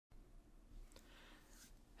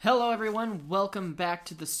Hello, everyone. Welcome back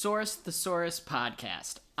to the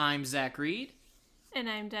SauraPODcast. I'm Zach Reed. And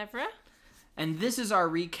I'm Deborah. And this is our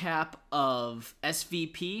recap of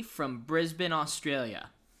SVP from Brisbane, Australia.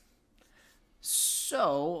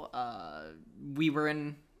 So, we were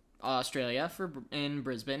in Australia, in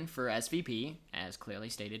Brisbane, for SVP, as clearly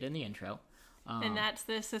stated in the intro. And that's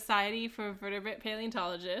the Society for Vertebrate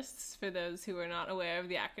Paleontologists, for those who are not aware of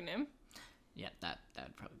the acronym. Yeah, that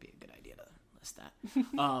would probably be a good idea to list that.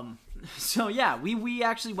 So yeah, we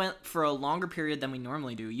actually went for a longer period than we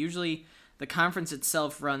normally do. Usually the conference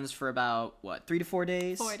itself runs for about, 3 to 4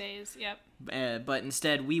 days? 4 days, yep. But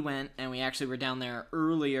instead we went, and we actually were down there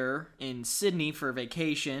earlier in Sydney for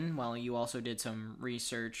vacation, while you also did some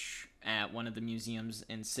research at one of the museums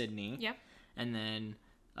in Sydney. Yep. And then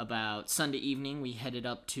about Sunday evening, we headed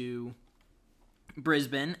up to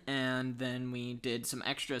Brisbane, and then we did some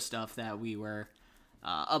extra stuff that we were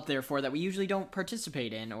up there for that we usually don't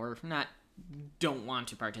participate in, or don't want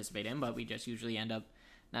to participate in, but we just usually end up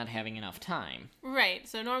not having enough time. Right.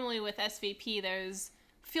 So normally with SVP, there's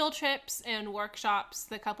field trips and workshops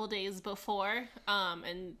the couple days before,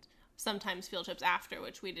 and sometimes field trips after,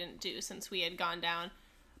 which we didn't do since we had gone down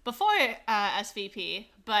before SVP.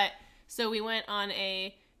 But so we went on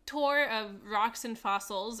a tour of rocks and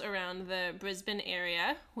fossils around the Brisbane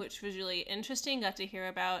area, which was really interesting. Got to hear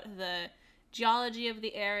about the geology of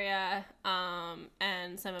the area,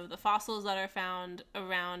 and some of the fossils that are found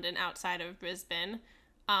around and outside of Brisbane.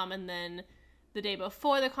 And then the day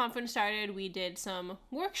before the conference started, we did some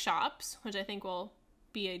workshops, which I think will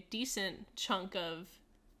be a decent chunk of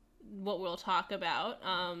what we'll talk about.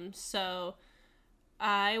 So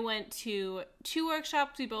I went to 2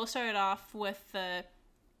 workshops. We both started off with the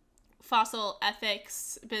fossil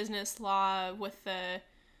ethics, business law, with the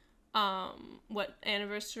what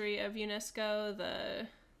anniversary of UNESCO?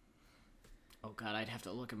 Oh god, I'd have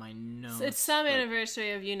to look at my notes. It's some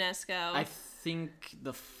anniversary of UNESCO. I think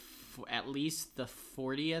at least the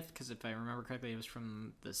 40th, because if I remember correctly, it was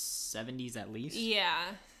from the 70s at least. Yeah,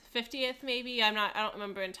 50th maybe. I don't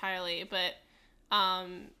remember entirely, but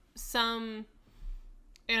some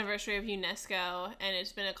anniversary of UNESCO, and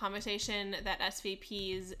it's been a conversation that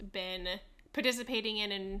SVP's been participating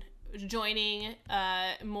in and joining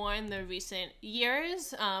more in the recent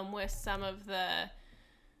years, with some of the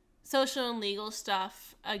social and legal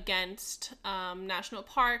stuff against national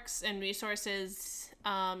parks and resources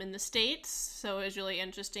in the States. So it was really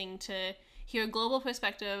interesting to hear a global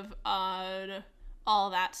perspective on all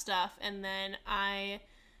that stuff. And then I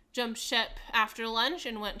jumped ship after lunch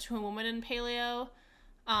and went to a Woman in Paleo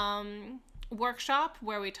workshop,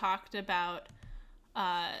 where we talked about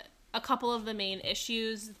a couple of the main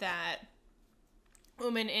issues that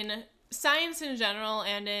women in science in general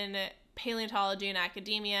and in paleontology and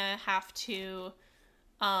academia have to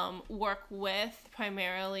work with.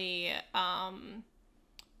 Primarily,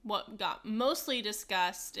 what got mostly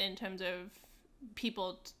discussed in terms of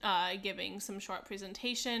people giving some short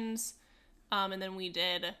presentations, and then we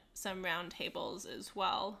did some roundtables as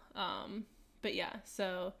well. But yeah,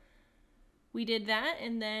 so we did that,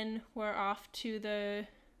 and then we're off to the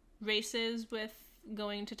races with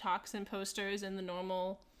going to talks and posters and the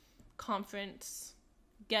normal conference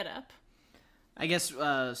getup. I guess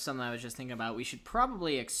something I was just thinking about, we should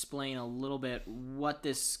probably explain a little bit what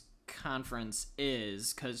this conference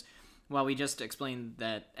is, because while we just explained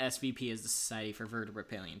that SVP is the Society for Vertebrate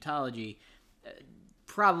Paleontology,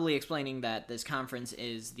 probably explaining that this conference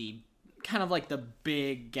is the kind of like the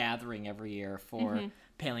big gathering every year for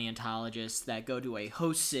paleontologists that go to a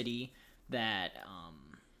host city that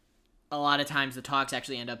a lot of times the talks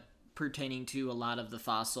actually end up pertaining to a lot of the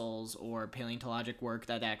fossils or paleontologic work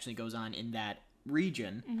that actually goes on in that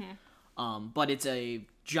region. But it's a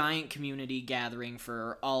giant community gathering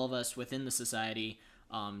for all of us within the society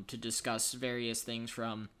to discuss various things,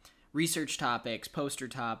 from research topics, poster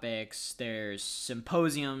topics. There's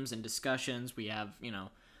symposiums and discussions. We have,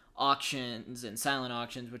 auctions and silent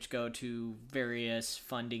auctions, which go to various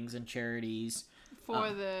fundings and charities.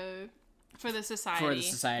 For the society. For the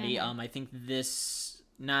society. I think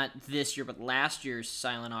not this year, but last year's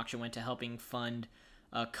silent auction went to helping fund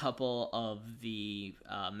a couple of the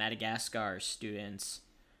Madagascar students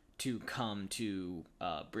to come to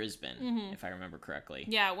Brisbane, if I remember correctly.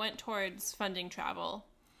 Yeah, it went towards funding travel.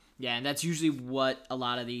 Yeah, and that's usually what a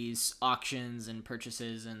lot of these auctions and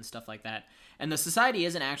purchases and stuff like that. And the society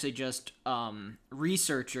isn't actually just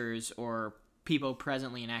researchers or people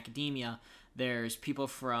presently in academia. There's people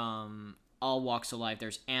from all walks of life.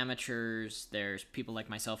 There's amateurs. There's people like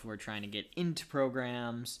myself who are trying to get into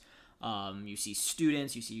programs. You see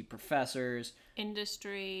students, you see professors,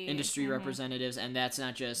 industry representatives, and that's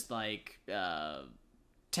not just like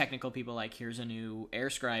technical people like here's a new air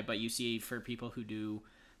scribe, but you see for people who do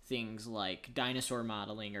things like dinosaur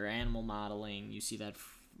modeling or animal modeling, you see that,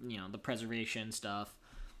 the preservation stuff.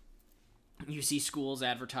 You see schools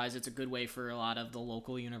advertise. It's a good way for a lot of the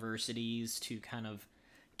local universities to kind of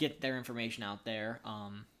get their information out there.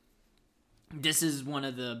 This is one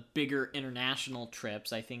of the bigger international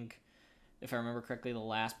trips. I think, if I remember correctly, the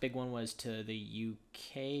last big one was to the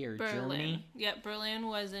UK or Berlin. Germany. Yep, Berlin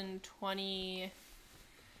was in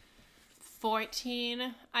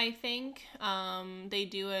 2014, I think. They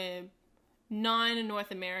do a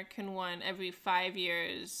non-North American one every 5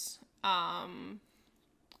 years, and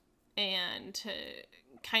to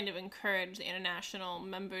kind of encourage the international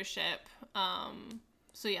membership.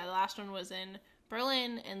 So yeah, the last one was in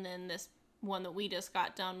Berlin, and then this one that we just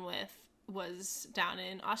got done with was down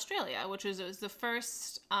in Australia, which was the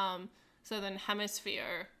first Southern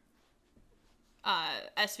Hemisphere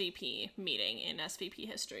SVP meeting in SVP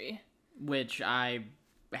history. Which I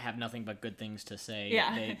have nothing but good things to say.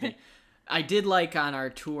 Yeah. I did like on our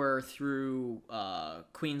tour through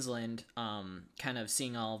Queensland, kind of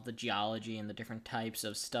seeing all of the geology and the different types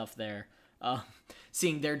of stuff there.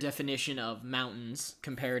 Seeing their definition of mountains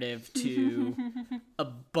comparative to a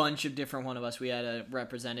bunch of different one of us. We had a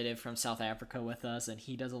representative from South Africa with us, and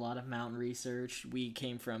he does a lot of mountain research. We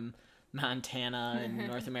came from Montana in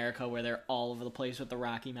North America, where they're all over the place with the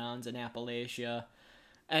Rocky Mountains and Appalachia.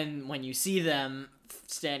 And when you see them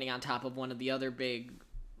standing on top of one of the other big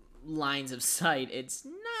lines of sight, it's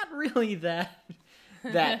not really that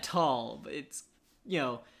tall. But it's,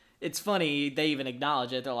 it's funny, they even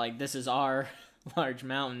acknowledge it. They're like, this is our large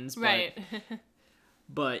mountains. But, right.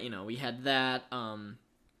 But, we had that.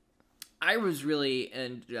 I was really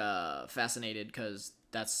fascinated because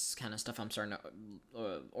that's kind of stuff I'm starting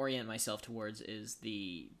to orient myself towards, is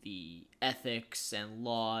the ethics and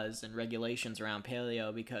laws and regulations around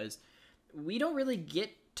paleo, because we don't really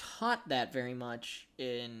get taught that very much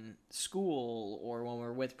in school or when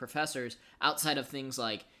we're with professors, outside of things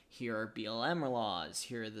like, here are BLM laws,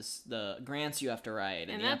 here are the grants you have to write,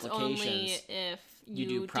 and the that's applications. Only if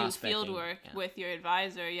you do field work with your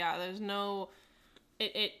advisor. Yeah, there's no...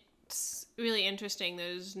 It's really interesting.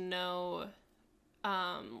 There's no,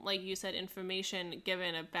 like you said, information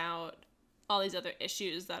given about all these other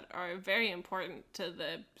issues that are very important to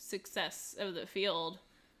the success of the field.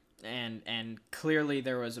 And clearly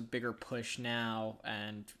there was a bigger push now,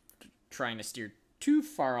 and trying to steer too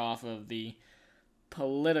far off of the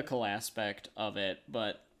political aspect of it,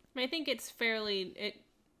 but I think it's fairly...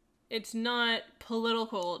 It's not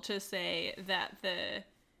political to say that the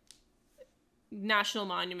national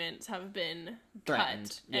monuments have been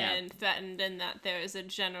threatened, cut and threatened, and that there is a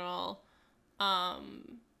general...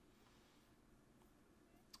 I'm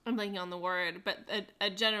blanking on the word, but a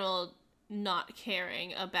general not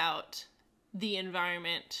caring about the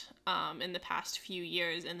environment in the past few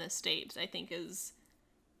years in the States, I think is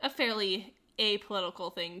a fairly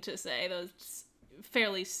apolitical thing to say. Those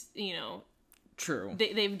fairly, true.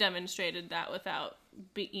 They've demonstrated that without,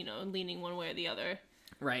 leaning one way or the other.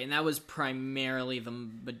 Right, and that was primarily the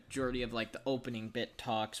majority of, the opening bit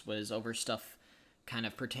talks was over stuff kind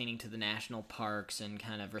of pertaining to the national parks and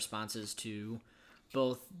kind of responses to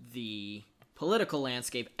both the political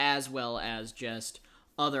landscape as well as just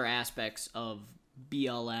other aspects of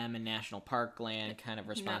BLM and national park land kind of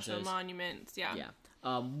responses. National monuments, yeah.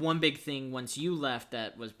 Yeah. One big thing once you left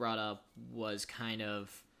that was brought up was kind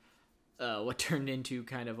of what turned into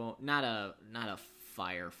kind of not a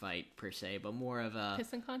firefight per se, but more of a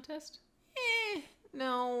pissing contest.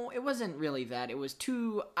 No, it wasn't really that. It was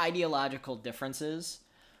two ideological differences.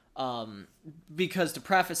 Because to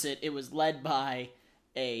preface it, it was led by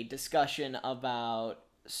a discussion about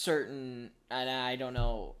certain, and I don't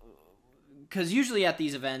know, because usually at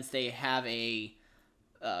these events they have a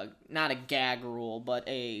not a gag rule, but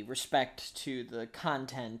a respect to the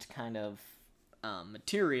content kind of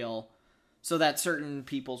material, so that certain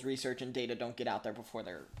people's research and data don't get out there before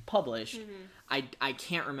they're published. Mm-hmm. I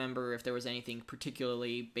can't remember if there was anything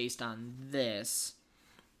particularly based on this,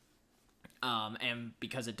 and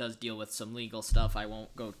because it does deal with some legal stuff, I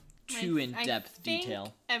won't go too in-depth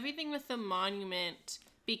detail. Everything with the monument,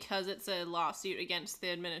 because it's a lawsuit against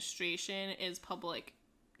the administration, is public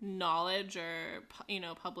knowledge or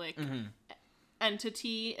public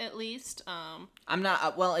entity at least. I'm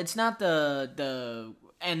not it's not the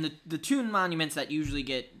two monuments that usually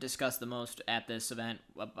get discussed the most at this event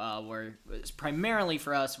primarily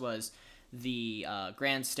for us was the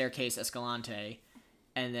Grand Staircase Escalante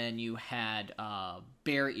and then you had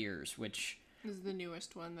bear ears, which This is the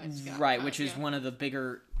newest one that's got right, which is one of the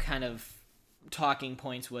bigger kind of talking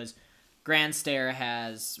points. Was Grand Stair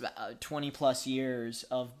has 20 plus years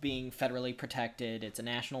of being federally protected. It's a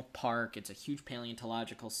national park. It's a huge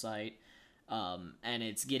paleontological site, and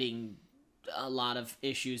it's getting a lot of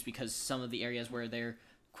issues because some of the areas where they're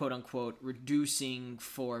quote unquote reducing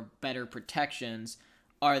for better protections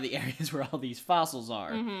are the areas where all these fossils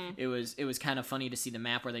are. Mm-hmm. It was kind of funny to see the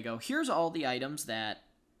map where they go, here's all the items that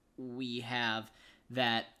we have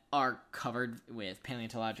that are covered with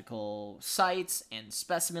paleontological sites and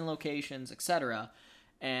specimen locations, etc.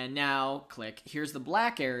 And now, click, here's the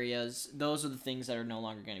black areas. Those are the things that are no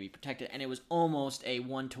longer going to be protected. And it was almost a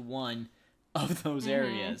one-to-one of those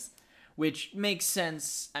areas, which makes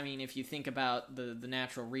sense. I mean, if you think about the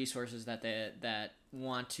natural resources that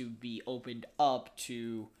want to be opened up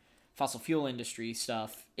to fossil fuel industry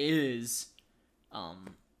stuff is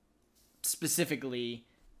specifically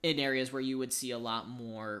in areas where you would see a lot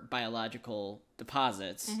more biological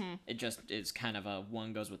deposits. It just is kind of a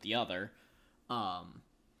one goes with the other.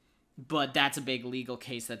 But that's a big legal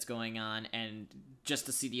case that's going on, and just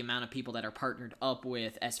to see the amount of people that are partnered up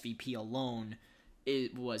with SVP alone,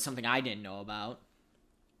 it was something I didn't know about.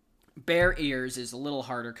 Bear ears is a little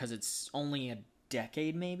harder because it's only a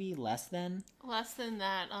decade, maybe less than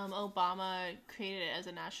that. Obama created it as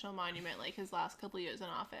a national monument like his last couple years in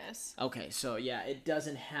office. Okay, so yeah, it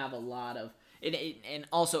doesn't have a lot of it, and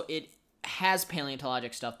also it has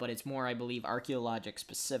paleontologic stuff, but it's more, I believe, archaeologic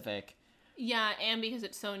specific. Yeah, and because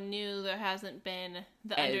it's so new, there hasn't been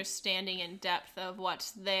the understanding in depth of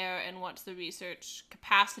what's there and what's the research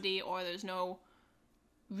capacity, or there's no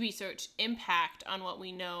research impact on what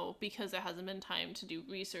we know because there hasn't been time to do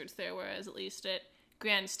research there, whereas at least at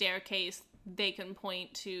Grand Staircase, they can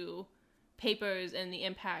point to papers and the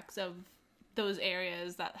impacts of those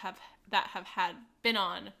areas that have had been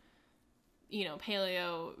on, you know,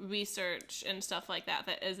 paleo research and stuff like that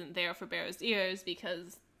isn't there for Bear's Ears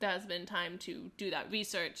because there has been time to do that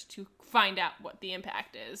research to find out what the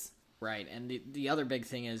impact is. Right, and the other big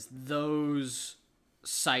thing is those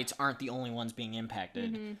sites aren't the only ones being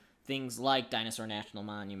impacted. Things like Dinosaur National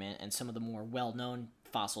Monument and some of the more well-known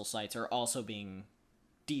fossil sites are also being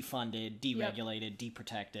defunded, deregulated,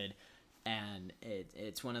 deprotected, and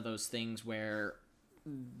it's one of those things where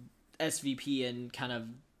SVP and kind of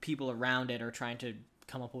people around it are trying to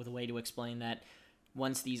come up with a way to explain that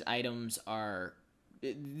once these items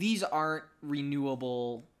these aren't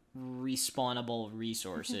renewable, respawnable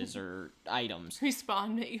resources or items.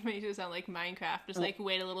 Respawn, you make it sound like Minecraft. Just like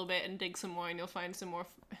wait a little bit and dig some more and you'll find some more.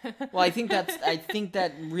 Well, I think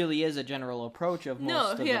that really is a general approach of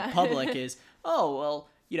most of the public is, oh, well,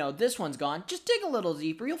 you know, this one's gone. Just dig a little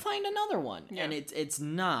deeper. You'll find another one. Yeah. And it's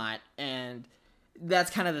not. And that's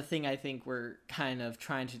kind of the thing I think we're kind of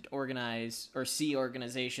trying to organize or see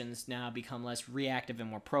organizations now become less reactive and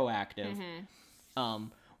more proactive.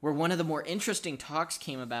 Where one of the more interesting talks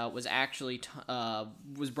came about was actually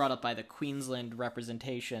was brought up by the Queensland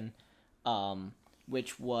representation,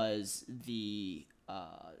 which was the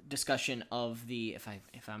discussion of the, if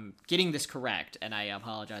I'm getting this correct, and I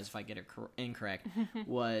apologize if I get it incorrect,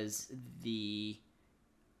 was the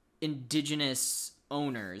indigenous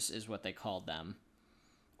owners is what they called them,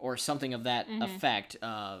 or something of that effect.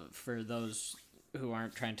 For those who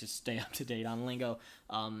aren't trying to stay up to date on lingo,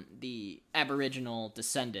 the Aboriginal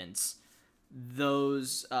descendants,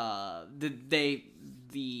 those the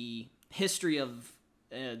history of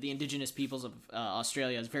the indigenous peoples of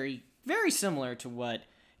Australia is very, very similar to what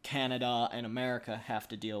Canada and America have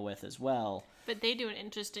to deal with as well. But they do an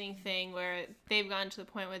interesting thing where they've gotten to the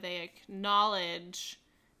point where they acknowledge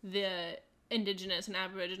the indigenous and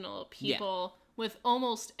Aboriginal people with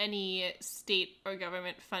almost any state or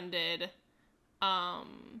government funded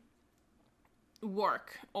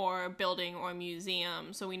work or building or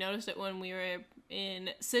museum. So we noticed it when we were in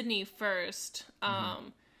Sydney first,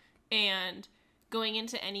 and going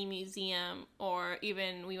into any museum, or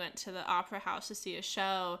even we went to the Opera House to see a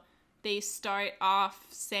show, they start off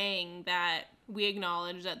saying that we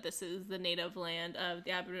acknowledge that this is the native land of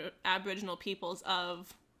the Aboriginal peoples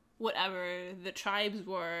of whatever the tribes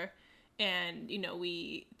were, and, you know,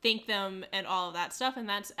 we thank them and all of that stuff, and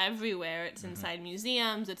that's everywhere. It's inside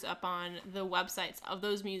museums, it's up on the websites of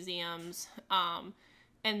those museums,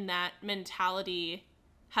 and that mentality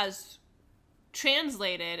has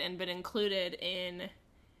translated and been included in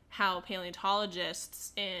how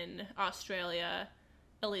paleontologists in Australia,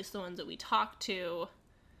 at least the ones that we talk to,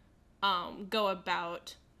 go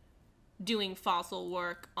about doing fossil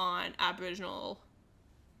work on Aboriginal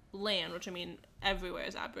land, which, I mean, everywhere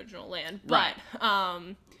is Aboriginal land. But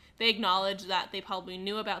they acknowledge that they probably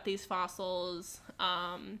knew about these fossils,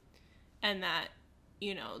 and that,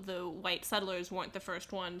 you know, the white settlers weren't the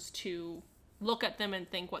first ones to look at them and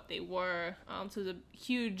think what they were. So there's a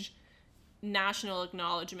huge national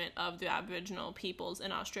acknowledgement of the Aboriginal peoples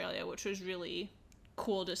in Australia, which was really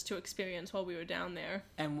cool just to experience while we were down there.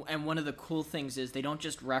 And one of the cool things is they don't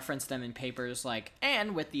just reference them in papers like,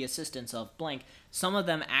 and with the assistance of blank. Some of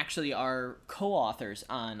them actually are co-authors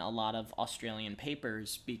on a lot of Australian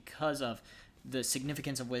papers because of the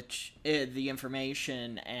significance of which the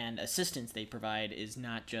information and assistance they provide is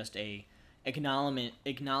not just a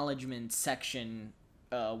acknowledgement section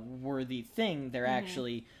worthy thing. They're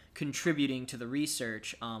actually contributing to the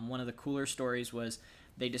research. One of the cooler stories was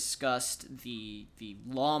they discussed the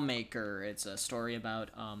lawmaker. It's a story about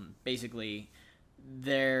basically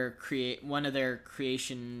one of their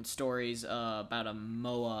creation stories about a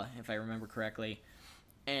moa, if I remember correctly.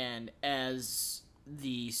 And as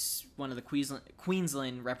one of the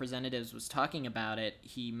Queensland representatives was talking about it,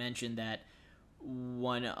 he mentioned that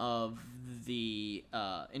one of the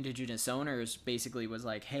Indigenous owners basically was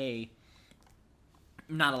like, hey,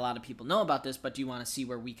 not a lot of people know about this, but do you want to see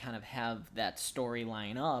where we kind of have that story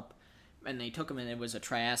line up? And they took them, and it was a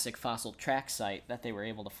Triassic fossil track site that they were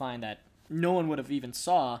able to find that no one would have even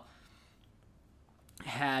saw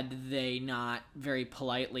had they not very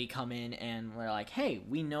politely come in and were like, hey,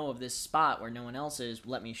 we know of this spot where no one else is,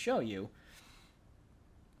 let me show you.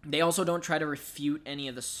 They also don't try to refute any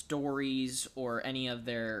of the stories or any of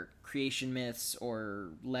their creation myths or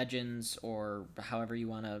legends or however you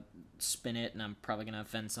want to spin it, and I'm probably going to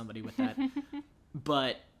offend somebody with that.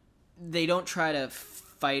 But they don't try to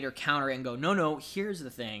fight or counter it and go, no, here's the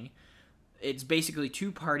thing. It's basically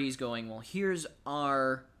two parties going, well, here's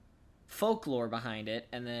our folklore behind it,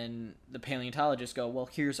 and then the paleontologists go, well,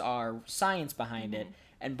 here's our science behind it,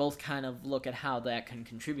 and both kind of look at how that can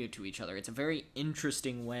contribute to each other. It's a very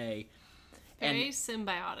interesting way. Very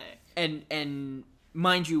symbiotic. And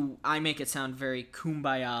mind you, I make it sound very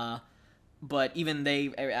kumbaya, but even they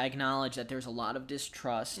acknowledge that there's a lot of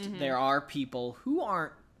distrust. There are people who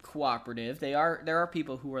aren't cooperative. There are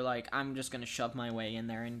people who are like, I'm just going to shove my way in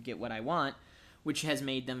there and get what I want, which has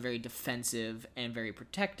made them very defensive and very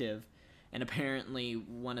protective. And apparently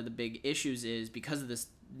one of the big issues is because of this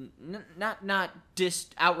not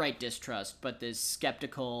outright distrust, but this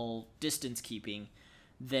skeptical distance keeping,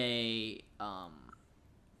 they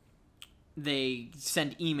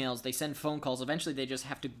send emails, they send phone calls. Eventually they just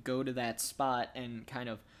have to go to that spot and kind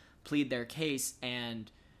of plead their case, and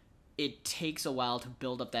it takes a while to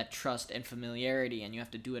build up that trust and familiarity, and you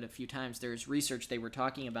have to do it a few times. There's research they were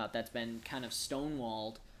talking about that's been kind of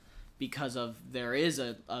stonewalled because of there is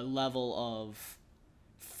a level of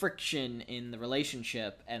friction in the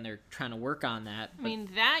relationship, and they're trying to work on that. I mean,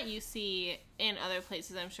 that you see in other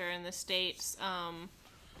places, I'm sure, in the States.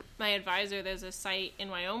 My advisor, there's a site in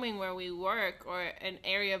Wyoming where we work, or an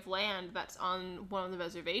area of land that's on one of the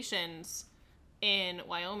reservations in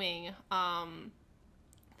Wyoming,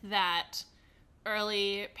 that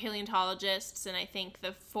early paleontologists in, I think,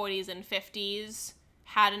 the 40s and 50s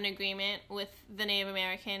had an agreement with the Native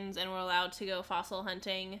Americans and were allowed to go fossil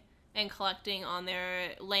hunting and collecting on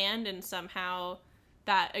their land, and somehow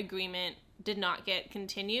that agreement did not get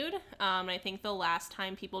continued. I think the last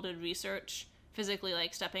time people did research physically,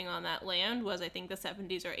 like stepping on that land, was I think the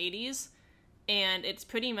 70s or 80s, and it's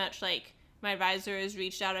pretty much like my advisor has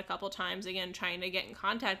reached out a couple times, again trying to get in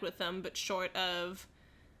contact with them, but short of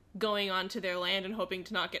going onto their land and hoping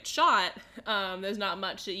to not get shot, there's not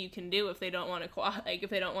much that you can do if they don't want to if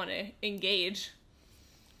they don't want to engage.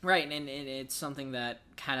 Right, and it's something that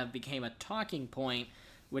kind of became a talking point,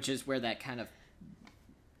 which is where that kind of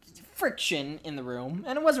friction in the room,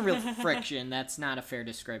 and it wasn't real friction, that's not a fair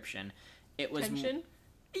description. It was tension?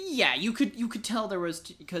 Yeah, you could tell there was,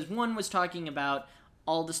 because one was talking about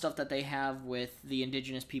all the stuff that they have with the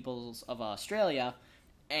Indigenous peoples of Australia,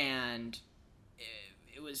 and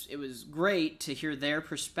it was great to hear their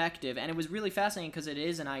perspective, and it was really fascinating because it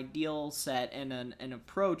is an ideal set and an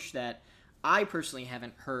approach that I personally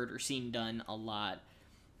haven't heard or seen done a lot.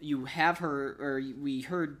 You have heard, or we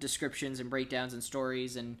heard descriptions and breakdowns and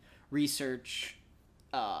stories and research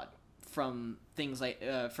from things like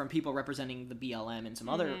from people representing the BLM and some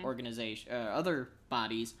other other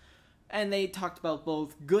bodies, and they talked about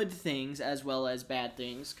both good things as well as bad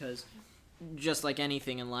things, because just like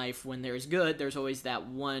anything in life, when there's good, there's always that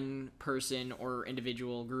one person or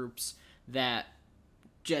individual groups that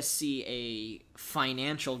just see a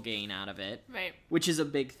financial gain out of it, right? Which is a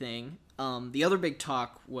big thing. The other big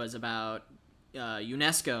talk was about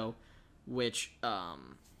UNESCO, which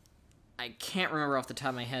I can't remember off the top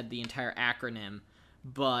of my head the entire acronym,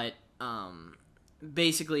 but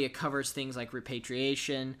basically it covers things like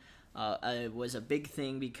repatriation. It was a big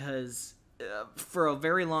thing because for a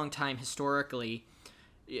very long time historically,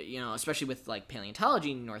 especially with like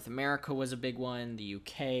paleontology, North America was a big one, the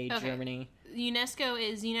UK, Germany. UNESCO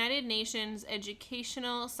is United Nations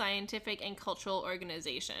Educational, Scientific, and Cultural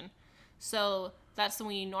Organization. So that's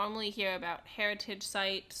when you normally hear about heritage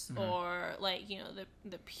sites or like,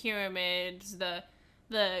 the pyramids, the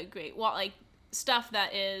Great Wall, like stuff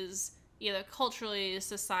that is either culturally,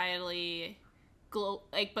 societally,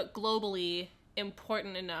 but globally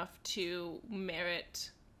important enough to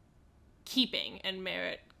merit keeping and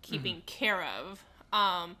merit keeping care of.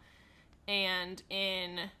 And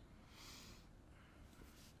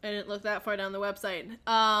I didn't look that far down the website.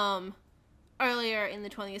 Earlier in the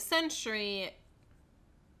 20th century,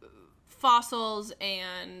 fossils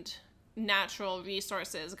and natural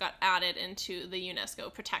resources got added into the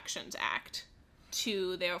UNESCO Protections Act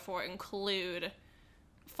to therefore include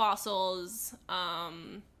fossils,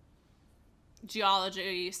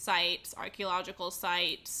 geology sites, archaeological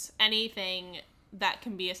sites, anything that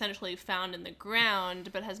can be essentially found in the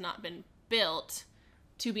ground but has not been built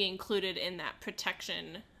to be included in that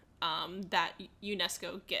protection that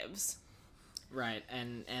UNESCO gives. Right,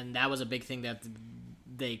 and that was a big thing that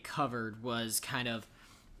they covered, was kind of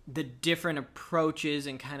the different approaches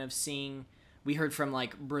and kind of seeing. We heard from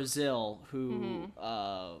like Brazil, who,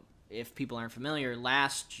 if people aren't familiar,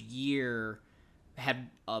 last year had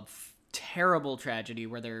a terrible tragedy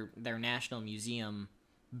where their national museum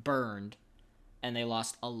burned, and they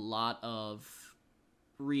lost a lot of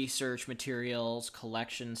research materials,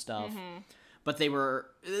 collection stuff. But they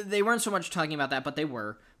weren't so much talking about that, but they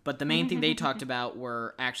were. But the main thing they talked about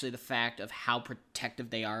were actually the fact of how protective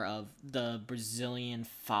they are of the Brazilian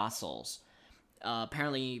fossils.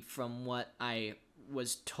 Apparently, from what I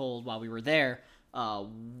was told while we were there,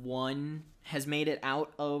 one has made it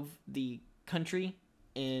out of the country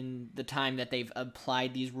in the time that they've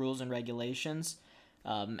applied these rules and regulations.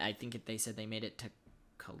 I think they said they made it to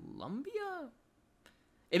Colombia?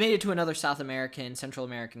 It made it to another South American, Central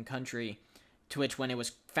American country, to which when it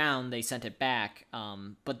was found, they sent it back.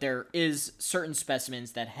 But there is certain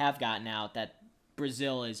specimens that have gotten out that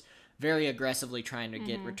Brazil is very aggressively trying to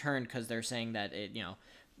get returned, because they're saying that it,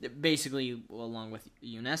 basically, along with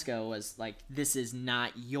UNESCO, was like, this is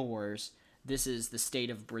not yours. This is the state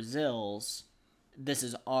of Brazil's. This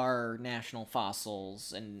is our national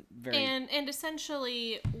fossils, and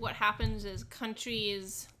essentially what happens is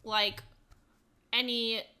countries, like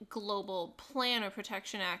any global plan or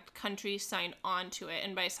protection act, countries sign on to it,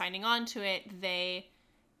 and by signing on to it, they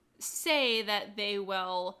say that they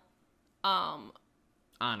will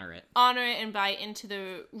honor it and buy into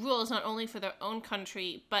the rules, not only for their own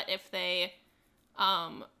country, but if they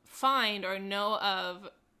find or know of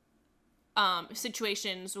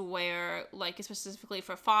situations where, like specifically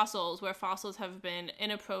for fossils, where fossils have been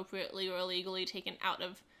inappropriately or illegally taken out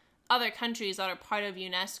of other countries that are part of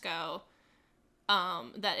UNESCO,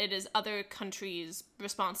 that it is other countries'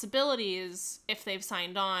 responsibilities, if they've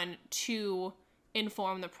signed on, to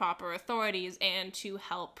inform the proper authorities and to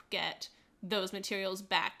help get those materials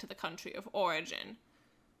back to the country of origin.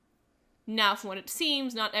 Now, from what it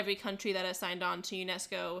seems, not every country that has signed on to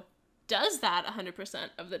UNESCO does that 100%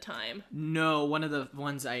 of the time. No, one of the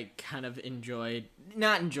ones I kind of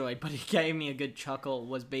not enjoyed, but it gave me a good chuckle,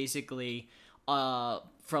 was basically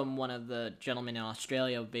from one of the gentlemen in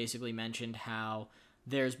Australia, basically mentioned how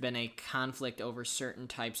there's been a conflict over certain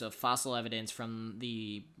types of fossil evidence from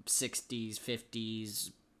the 60s,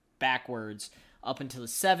 50s, backwards, up until the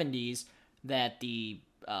 70s, that the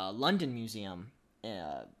London Museum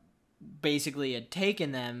basically had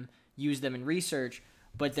taken them, used them in research,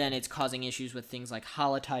 but then it's causing issues with things like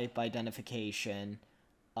holotype identification.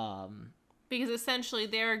 Because essentially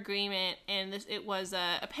their agreement, and it was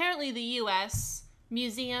apparently the U.S.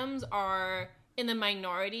 museums are in the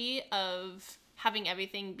minority of having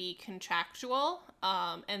everything be contractual,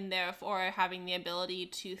 and therefore having the ability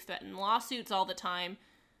to threaten lawsuits all the time.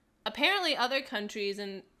 Apparently other countries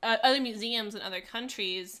and other museums in other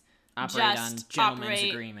countries operate on gentleman's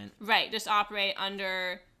agreement. Right, just operate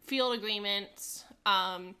under field agreements.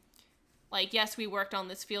 Like, yes, we worked on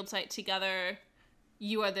this field site together.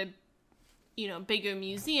 You are the, bigger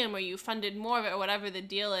museum, or you funded more of it, or whatever the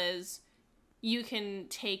deal is. You can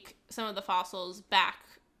take some of the fossils back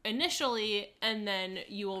initially, and then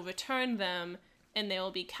you will return them, and they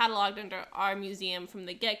will be cataloged under our museum from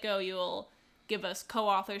the get-go. You will give us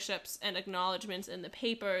co-authorships and acknowledgments in the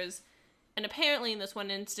papers. And apparently in this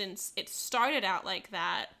one instance, it started out like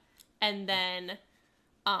that, and then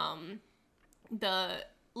the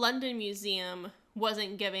London Museum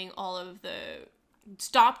wasn't giving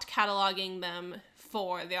stopped cataloging them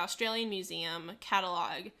for the Australian Museum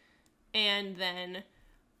catalog, and then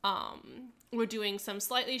we're doing some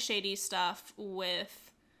slightly shady stuff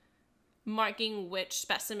with marking which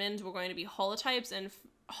specimens were going to be holotypes, and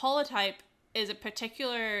holotype is a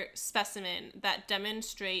particular specimen that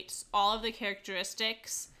demonstrates all of the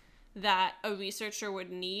characteristics that a researcher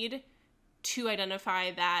would need to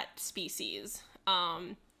identify that species.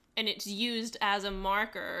 And it's used as a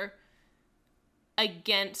marker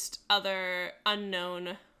against other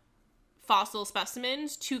unknown fossil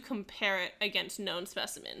specimens to compare it against known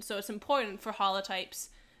specimens. So it's important for holotypes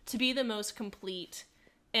to be the most complete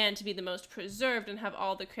and to be the most preserved and have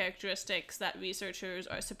all the characteristics that researchers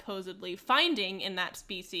are supposedly finding in that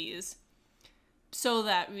species so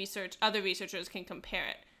that other researchers can compare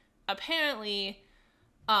it. Apparently,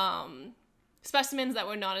 specimens that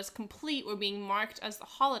were not as complete were being marked as the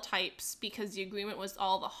holotypes because the agreement was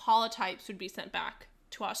all the holotypes would be sent back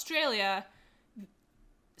to Australia.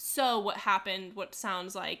 So what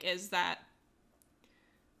sounds like, is that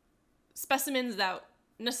specimens that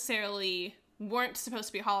necessarily weren't supposed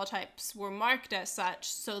to be holotypes were marked as such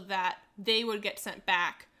so that they would get sent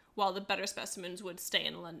back while the better specimens would stay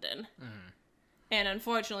in London. And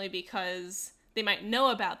unfortunately, because they might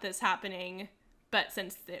know about this happening, but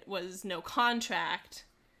since it was no contract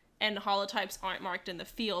and holotypes aren't marked in the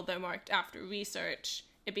field, they're marked after research,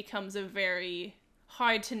 it becomes a very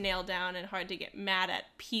hard to nail down and hard to get mad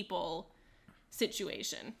at people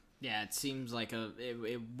situation. Yeah, it seems like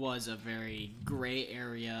it was a very gray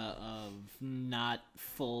area of not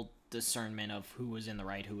full discernment of who was in the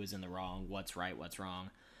right, who was in the wrong, what's right, what's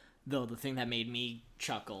wrong. Though the thing that made me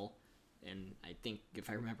chuckle, and I think if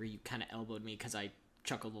I remember you kind of elbowed me because I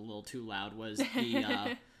chuckled a little too loud, was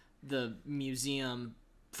the museum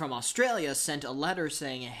from Australia sent a letter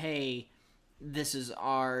saying, hey, this is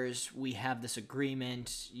ours, we have this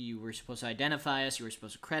agreement, you were supposed to identify us, you were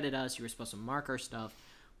supposed to credit us, you were supposed to mark our stuff,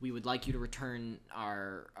 we would like you to return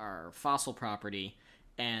our fossil property.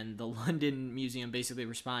 And the London Museum basically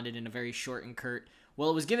responded in a very short and curt, well,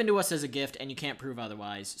 it was given to us as a gift and you can't prove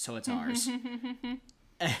otherwise, so it's ours.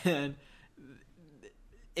 And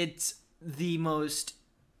it's the most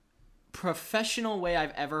professional way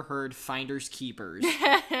I've ever heard finders keepers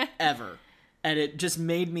ever. And it just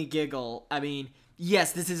made me giggle. I mean,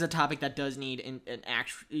 yes, this is a topic that does need an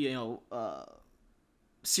actual,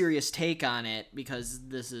 serious take on it because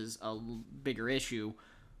this is a bigger issue.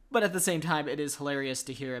 But at the same time, it is hilarious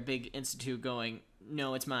to hear a big institute going,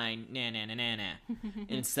 no, it's mine, nah, nah, nah, nah, nah.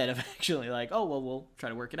 Instead of actually like, oh, well, we'll try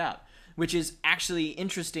to work it out. Which is actually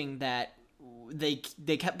interesting that they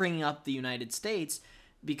kept bringing up the United States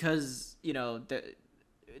because,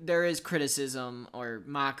 there is criticism or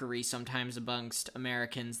mockery sometimes amongst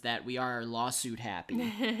Americans that we are lawsuit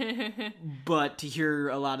happy. But to hear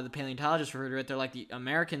a lot of the paleontologists refer to it, they're like, the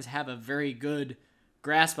Americans have a very good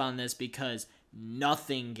grasp on this because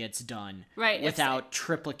nothing gets done without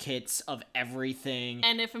triplicates of everything.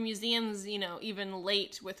 And if a museum's, even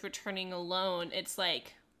late with returning a loan, it's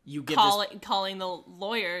like you get calling the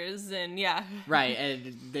lawyers and yeah. Right,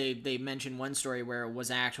 and they mentioned one story where it was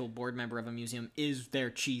an actual board member of a museum is their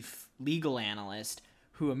chief legal analyst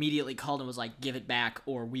who immediately called and was like, give it back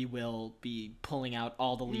or we will be pulling out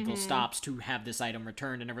all the legal stops to have this item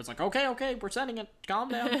returned. And everyone's like, okay, we're sending it, calm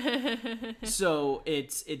down. So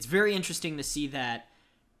it's very interesting to see that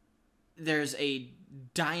there's a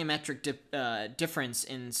diametric difference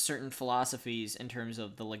in certain philosophies in terms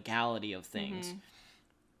of the legality of things.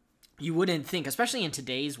 You wouldn't think, especially in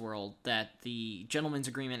today's world, that the gentleman's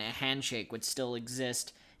agreement and handshake would still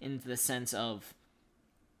exist in the sense of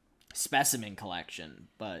specimen collection,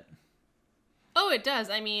 but oh, it does.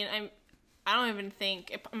 I mean, I don't even think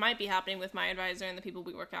it might be happening with my advisor and the people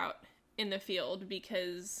we work out in the field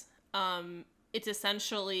because it's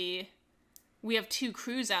essentially we have two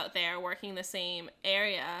crews out there working the same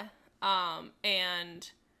area, and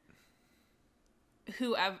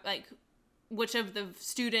which of the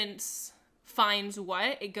students finds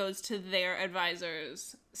what, it goes to their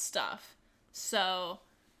advisor's stuff. So,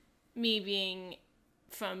 me being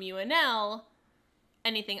from UNL,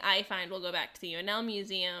 anything I find will go back to the UNL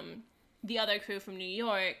museum. The other crew from New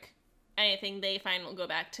York, anything they find will go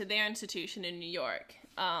back to their institution in New York.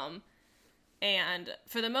 And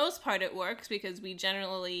for the most part it works because we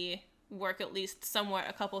generally work at least somewhat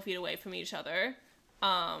a couple feet away from each other.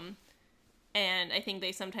 And I think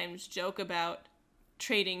they sometimes joke about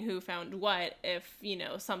trading who found what if,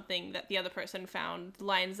 something that the other person found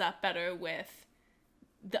lines up better with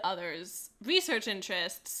the other's research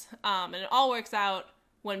interests. And it all works out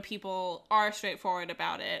when people are straightforward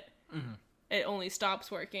about it, it only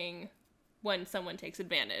stops working when someone takes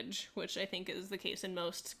advantage, which I think is the case in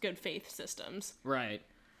most good faith systems. Right.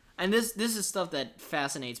 And this is stuff that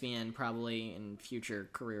fascinates me, and probably in future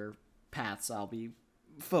career paths I'll be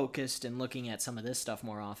focused and looking at some of this stuff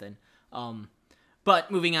more often.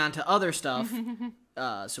 But moving on to other stuff,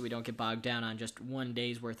 so we don't get bogged down on just one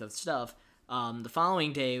day's worth of stuff. The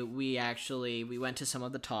following day, we went to some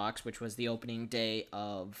of the talks, which was the opening day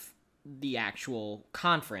of the actual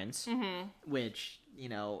conference, which,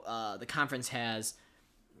 the conference has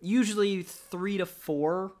usually 3 to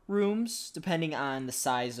 4 rooms, depending on the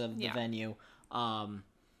size of the venue,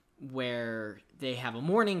 where they have a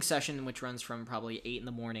morning session, which runs from probably 8 in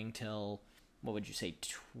the morning till, what would you say,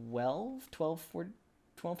 12:45?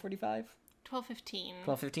 12:15.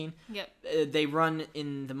 12:15? Yep. They run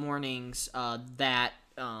in the mornings, and that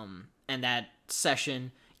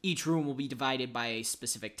session, each room will be divided by a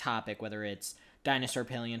specific topic, whether it's dinosaur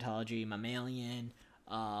paleontology, mammalian,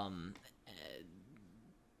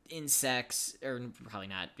 insects, or probably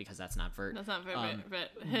not, because that's not vert. That's not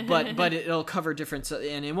vert, but it'll cover different,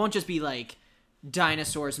 and it won't just be like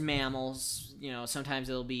dinosaurs, mammals. Sometimes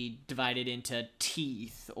it'll be divided into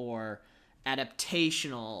teeth or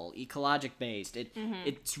adaptational, ecologic based.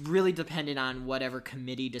 It's really dependent on whatever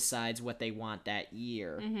committee decides what they want that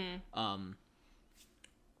year.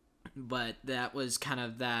 But that was kind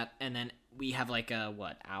of that, and then we have like a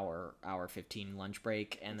hour 15 lunch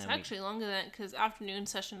break, and it's then actually longer than that, because afternoon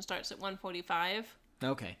session starts at 1:45.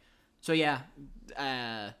 Okay, so yeah,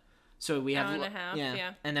 so we have hour and a half,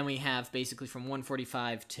 yeah, and then we have basically from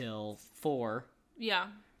 1:45 till 4. Yeah.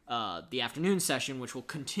 The afternoon session, which will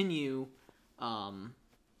continue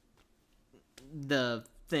the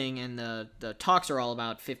thing, and the talks are all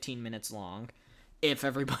about 15 minutes long, if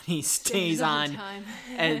everybody stays on time.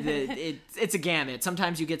 And it's a gamut.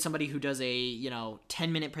 Sometimes you get somebody who does a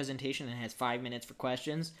 10-minute presentation and has 5 minutes for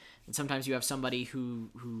questions, and sometimes you have somebody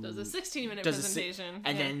who does a 16-minute presentation,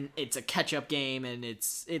 and then it's a catch-up game, and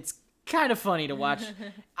it's kind of funny to watch.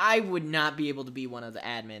 I would not be able to be one of the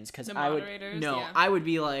admins, because I would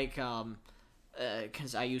be like,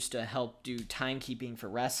 because I used to help do timekeeping for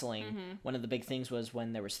wrestling. One of the big things was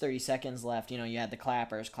when there was 30 seconds left, you had the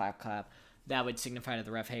clappers, clap. That would signify to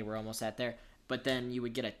the ref, hey, we're almost at there. But then you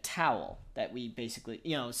would get a towel that we basically,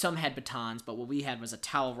 some had batons, but what we had was a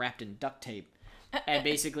towel wrapped in duct tape. And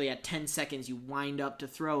basically at 10 seconds, you wind up to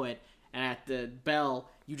throw it, and at the bell,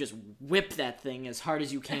 you just whip that thing as hard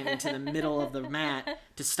as you can into the middle of the mat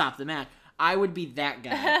to stop the match. I would be that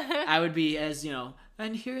guy. I would be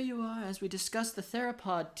and here you are as we discuss the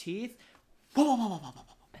theropod teeth.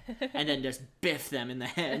 And then just biff them in the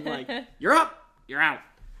head, like, you're up, you're out.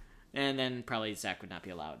 And then probably Zach would not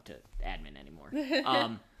be allowed to admin anymore.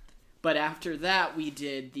 But after that, we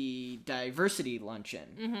did the diversity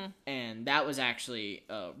luncheon. And that was actually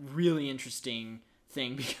a really interesting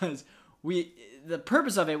thing, because the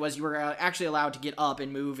purpose of it was you were actually allowed to get up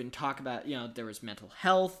and move and talk about, there was mental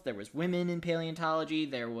health, there was women in paleontology,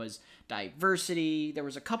 there was diversity, there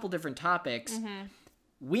was a couple different topics.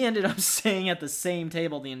 We ended up staying at the same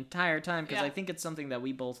table the entire time, because I think it's something that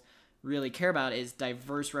we both really care about, is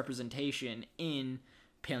diverse representation in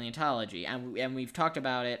paleontology, and we've talked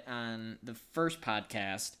about it on the first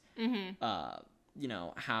podcast.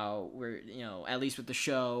 How we're at least with the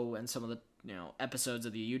show and some of the episodes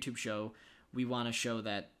of the YouTube show, we want to show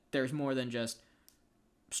that there's more than just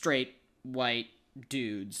straight white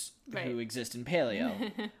dudes who exist in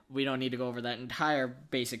paleo. We don't need to go over that entire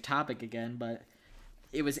basic topic again, but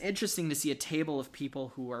it was interesting to see a table of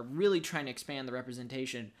people who are really trying to expand the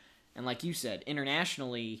representation. And like you said,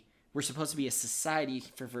 internationally, we're supposed to be a society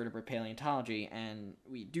for vertebrate paleontology, and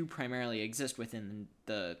we do primarily exist within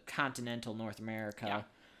the continental North America.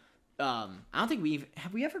 I don't think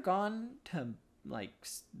have we ever gone to like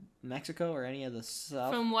Mexico or any of the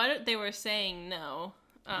stuff? From what they were saying, no.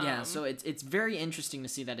 So it's very interesting to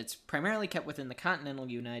see that it's primarily kept within the continental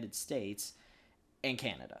United States and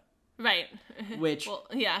Canada. Right. Which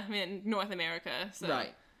North America. So.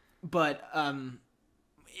 Right. But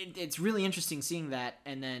it's really interesting seeing that,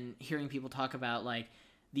 and then hearing people talk about, like,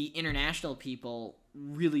 the international people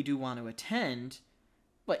really do want to attend,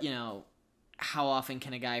 but, how often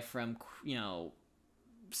can a guy from,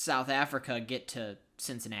 South Africa get to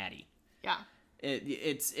Cincinnati? Yeah.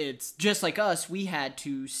 It's just like us. We had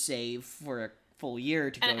to save for a full year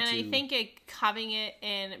to go to. And I think having it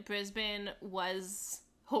in Brisbane was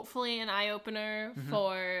hopefully an eye-opener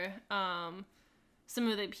for some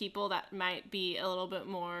of the people that might be a little bit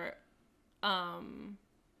more, not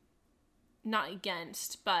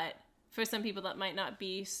against, but for some people that might not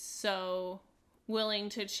be so willing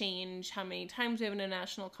to change how many times we have an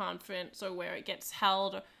international conference or where it gets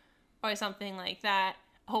held or something like that.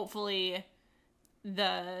 Hopefully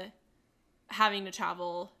the having to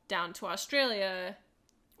travel down to Australia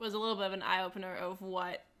was a little bit of an eye-opener of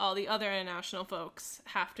what all the other international folks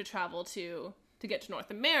have to travel to get to North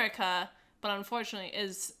America, but unfortunately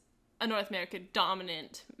is a North America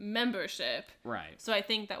dominant membership. Right. So I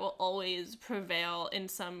think that will always prevail in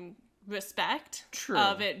some respect. True.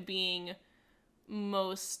 Of it being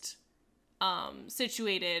most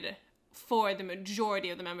situated for the majority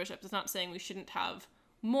of the membership. It's not saying we shouldn't have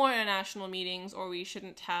more international meetings or we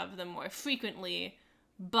shouldn't have them more frequently,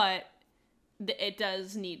 but it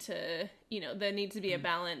does need to, there needs to be a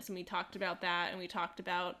balance, and we talked about that, and we talked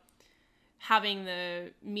about having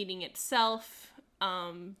the meeting itself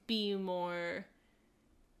be more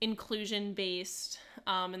inclusion-based,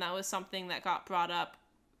 and that was something that got brought up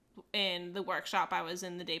in the workshop I was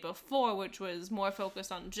in the day before, which was more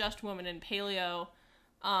focused on just women in paleo,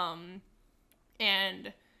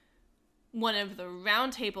 and one of the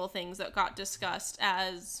roundtable things that got discussed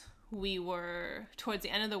as we were towards the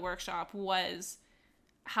end of the workshop was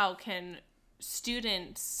how can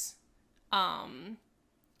students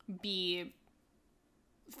be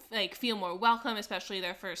feel more welcome, especially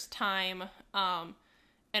their first time, and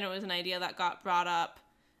it was an idea that got brought up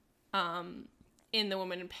in the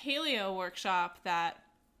Women in Paleo workshop that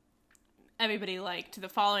everybody liked. The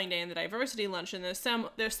following day in the diversity luncheon, there's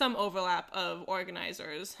some overlap of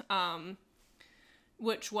organizers,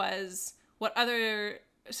 which was what other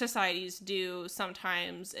societies do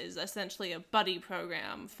sometimes is essentially a buddy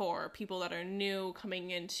program for people that are new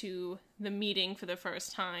coming into the meeting for the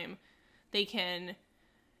first time. They can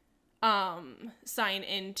sign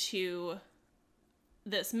into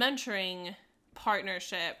this mentoring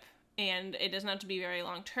partnership, and it doesn't have to be very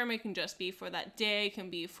long term. It can just be for that day. It can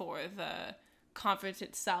be for the conference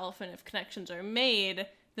itself, and if connections are made,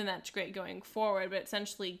 then that's great going forward. But it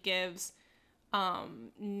essentially gives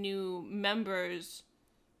new members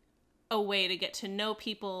a way to get to know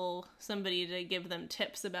people, somebody to give them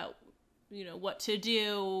tips about, what to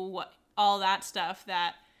do, all that stuff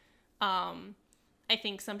that I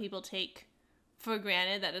think some people take for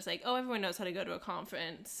granted, that is like, oh, everyone knows how to go to a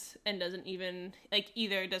conference, and doesn't even,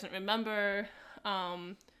 either doesn't remember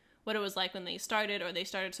what it was like when they started, or they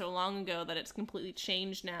started so long ago that it's completely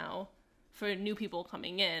changed now for new people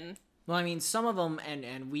coming in. Well, I mean, some of them,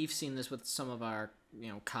 and we've seen this with some of our,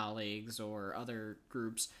 colleagues or other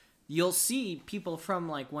groups, you'll see people from,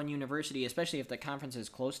 one university, especially if the conference is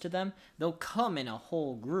close to them, they'll come in a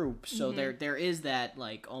whole group, so there is that,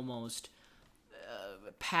 almost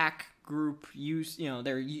pack group use,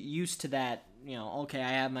 they're used to that, okay, I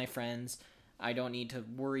have my friends, I don't need to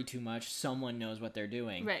worry too much, someone knows what they're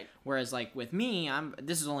doing. Right. Whereas, with me,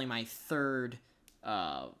 this is only my third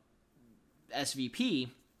SVP,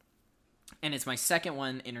 and it's my second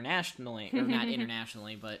one internationally, or not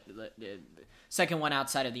internationally, but the second one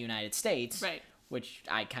outside of the United States, right? Which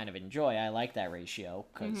I kind of enjoy. I like that ratio,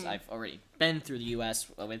 because I've already been through the U.S.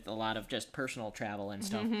 with a lot of just personal travel and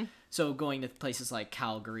stuff. So going to places like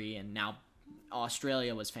Calgary and now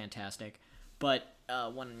Australia was fantastic. But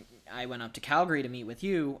when I went up to Calgary to meet with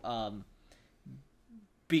you,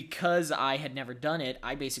 because I had never done it,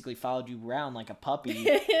 I basically followed you around like a puppy,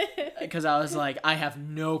 because I was like, I have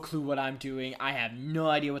no clue what I'm doing. I have no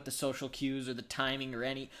idea what the social cues or the timing or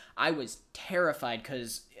I was terrified,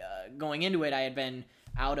 because going into it, I had been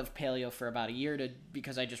out of paleo for about a year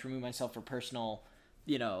because I just removed myself for personal,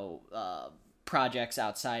 projects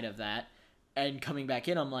outside of that. And coming back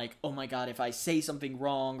in, I'm like, oh my God, if I say something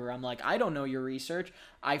wrong, or I'm like, I don't know your research,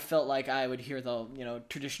 I felt like I would hear the,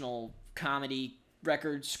 traditional comedy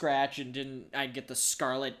record scratch, and I'd get the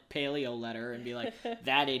scarlet paleo letter and be like,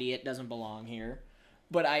 that idiot doesn't belong here.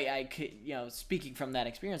 But I could, speaking from that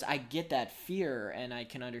experience, I get that fear, and I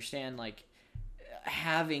can understand,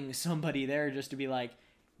 having somebody there just to be like,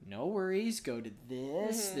 no worries, go to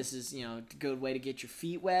this. This is, a good way to get your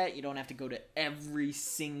feet wet. You don't have to go to every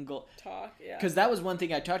single talk. Yeah. Because that was one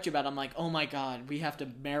thing I talked to you about. I'm like, oh my God, we have to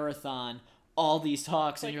marathon all these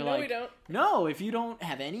talks. And you're no, like, we don't. No, if you don't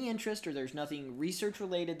have any interest, or there's nothing research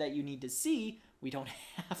related that you need to see, we don't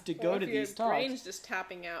have to go to these talks. Your brain's just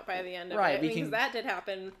tapping out by the end of it. Because that did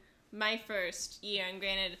happen my first year, and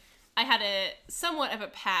granted, I had somewhat of a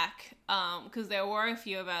pack, because there were a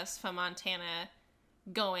few of us from Montana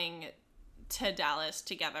going to Dallas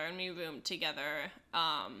together, and we roomed together,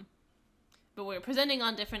 but we were presenting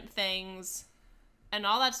on different things and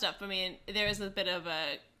all that stuff. I mean, there is a bit of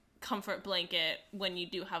a comfort blanket when you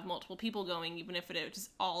do have multiple people going, even if it is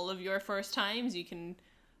all of your first times, you can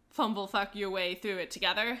fuck your way through it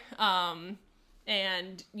together.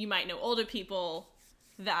 and you might know older people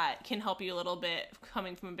that can help you a little bit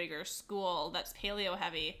coming from a bigger school that's paleo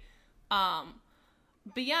heavy.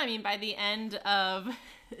 But yeah, I mean, by the end of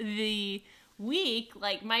the week,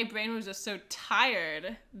 like, my brain was just so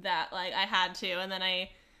tired that, like, I had to. And then I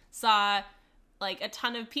saw, like, a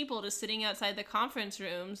ton of people just sitting outside the conference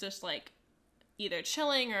rooms, just, like, either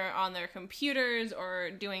chilling or on their computers or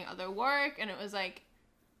doing other work. And it was like,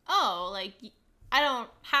 oh, like, I don't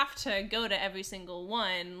have to go to every single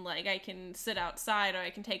one. Like, I can sit outside, or I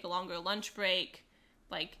can take a longer lunch break.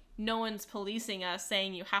 Like, no one's policing us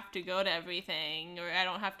saying you have to go to everything, or I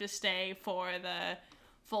don't have to stay for the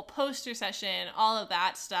full poster session, all of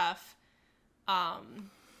that stuff. I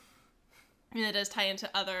mean, it does tie into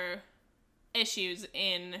other issues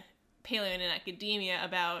in paleo and in academia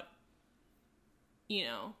about, you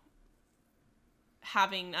know,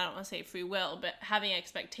 having, I don't want to say free will, but having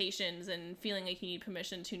expectations and feeling like you need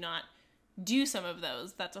permission to not do some of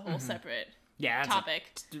those. That's a whole separate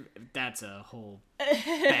topic. That's a whole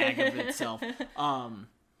bag of itself.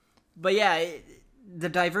 But yeah, the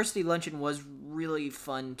diversity luncheon was really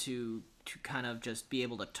fun to kind of just be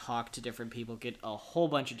able to talk to different people, get a whole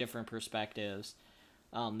bunch of different perspectives.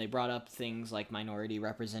 They brought up things like minority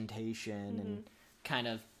representation and kind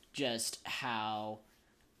of just how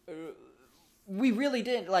we really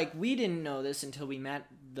didn't, like, we didn't know this until we met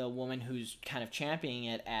the woman who's kind of championing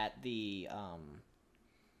it at the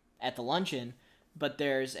luncheon, but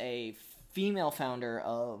there's a female founder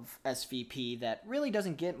of SVP that really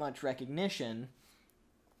doesn't get much recognition,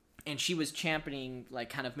 and she was championing, like,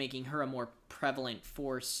 kind of making her a more prevalent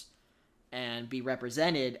force and be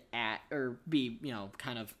represented at, or be, you know,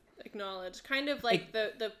 kind of acknowledged. Kind of like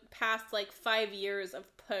the past, like, 5 years of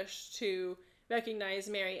push to recognize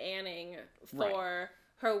Mary Anning for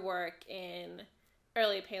her work in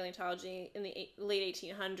early paleontology in the late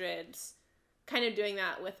 1800s, kind of doing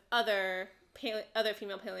that with other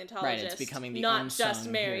female paleontologists. Right, it's becoming the not unsung just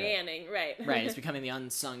Mary hero. Anning, right. Right, it's becoming the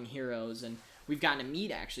unsung heroes, and we've gotten to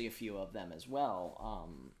meet, actually, a few of them as well.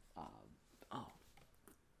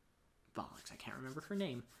 Bollocks, I can't remember her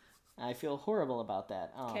name. I feel horrible about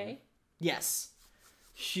that. Okay. Yes.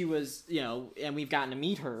 She was, you know, and we've gotten to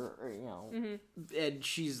meet her, you know, and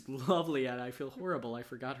she's lovely, and I feel horrible. I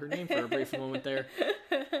forgot her name for a brief moment there.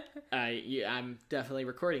 I'm definitely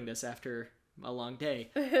recording this after a long day.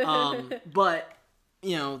 But,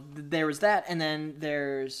 you know, there was that, and then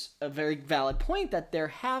there's a very valid point that there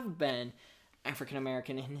have been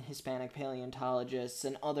African-American and Hispanic paleontologists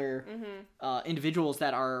and other individuals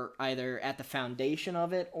that are either at the foundation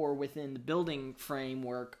of it or within the building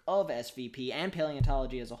framework of SVP and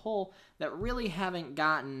paleontology as a whole that really haven't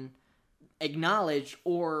gotten acknowledged,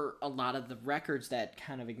 or a lot of the records that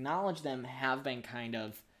kind of acknowledge them have been kind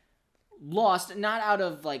of lost, not out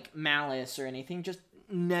of, like, malice or anything, just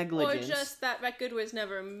negligence. Or just that record was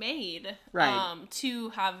never made to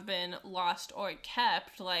have been lost or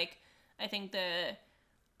kept. Like, I think the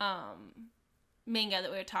main guy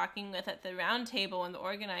that we were talking with at the round table and the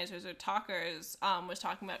organizers or talkers was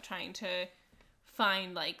talking about trying to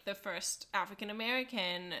find, like, the first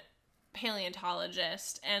African-American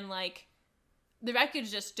paleontologist, and, like, the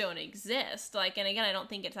records just don't exist. Like, and again, I don't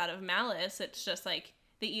think it's out of malice. It's just, like,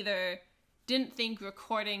 they either didn't think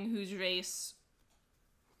recording whose race,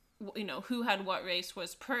 you know, who had what race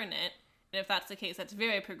was pertinent, and if that's the case, that's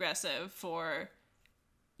very progressive for,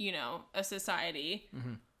 you know, a society,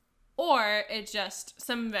 or it just,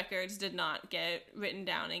 some records did not get written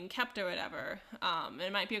down and kept or whatever.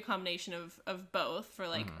 It might be a combination of both for,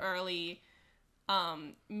 like, early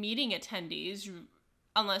meeting attendees.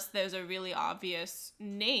 Unless there's a really obvious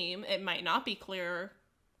name, it might not be clear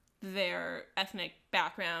their ethnic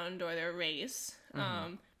background or their race,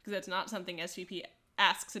 because that's not something SVP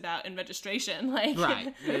asks about in registration. Like,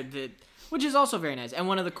 right. Which is also very nice. And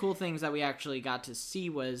one of the cool things that we actually got to see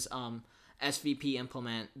was SVP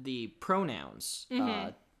implement the pronouns preference.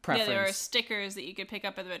 Yeah, there are stickers that you could pick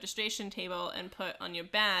up at the registration table and put on your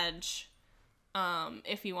badge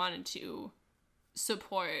if you wanted to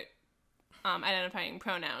support identifying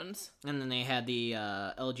pronouns. And then they had the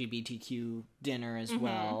LGBTQ dinner as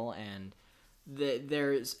well, and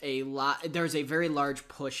there's a very large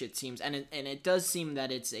push, it seems, and it does seem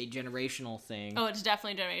that it's a generational thing. Oh, it's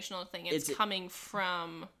definitely a generational thing. It's coming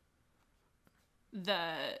from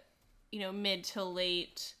the, you know, mid to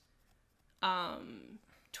late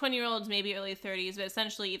 20-year-olds, maybe early 30s, but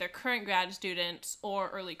essentially either current grad students or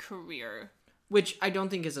early career. Which I don't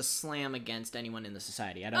think is a slam against anyone in the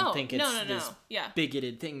society. I don't think it's this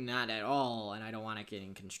bigoted thing, not at all, and I don't want it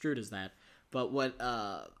getting construed as that. But what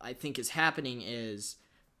I think is happening is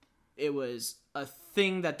it was a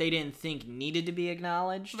thing that they didn't think needed to be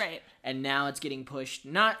acknowledged. Right. And now it's getting pushed,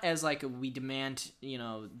 not as like we demand,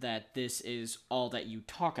 that this is all that you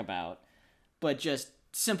talk about, but just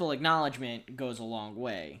simple acknowledgement goes a long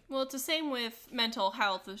way. Well, it's the same with mental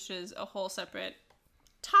health, which is a whole separate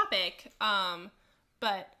topic.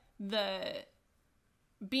 But the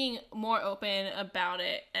being more open about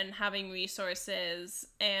it and having resources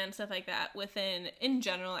and stuff like that within, in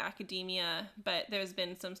general, academia, but there's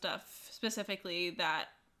been some stuff specifically that,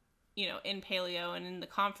 in paleo and in the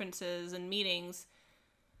conferences and meetings,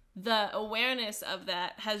 the awareness of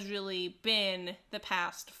that has really been the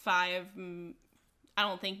past 5, I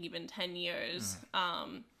don't think even 10 years,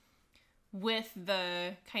 with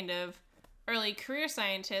the kind of early career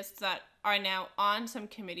scientists that are now on some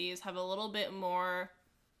committees, have a little bit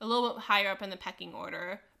higher up in the pecking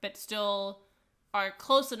order, but still are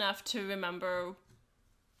close enough to remember,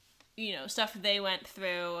 stuff they went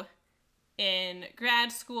through in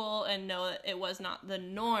grad school and know that it was not the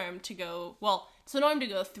norm to go, well, it's the norm to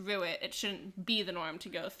go through it. It shouldn't be the norm to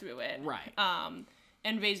go through it. Right.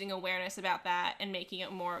 And raising awareness about that and making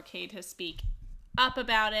it more okay to speak up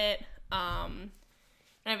about it, and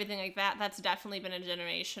everything like that. That's definitely been a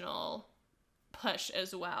generational push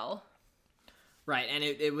as well. Right, and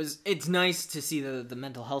it's nice to see the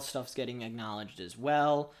mental health stuff's getting acknowledged as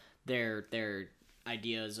well. Their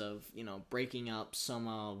ideas of, breaking up some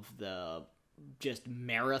of the just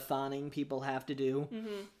marathoning people have to do.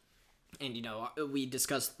 Mm-hmm. And, we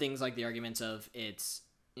discussed things like the arguments of it's,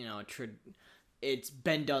 it's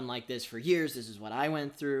been done like this for years. This is what I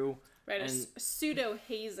went through. Right, and a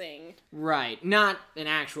pseudo-hazing. Right, not an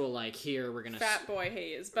actual, here, we're going to... Frat boy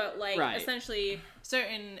haze, but, essentially,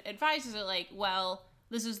 certain advisors are like, well,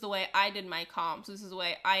 this is the way I did my comps, this is the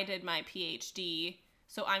way I did my PhD,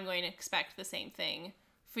 so I'm going to expect the same thing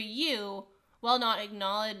for you, while not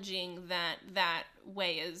acknowledging that that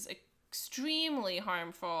way is extremely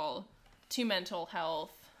harmful to mental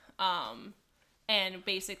health, and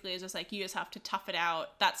basically it's just you just have to tough it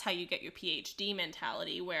out. That's how you get your PhD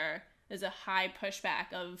mentality, where there's a high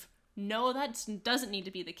pushback of, no, that doesn't need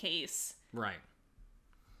to be the case. Right.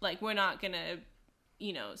 We're not gonna,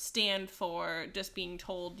 stand for just being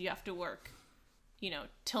told you have to work,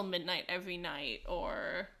 till midnight every night,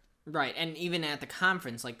 or... Right, and even at the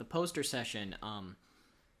conference, the poster session,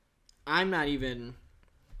 I'm not even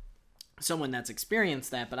someone that's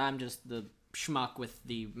experienced that, but I'm just the schmuck with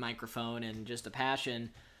the microphone and just a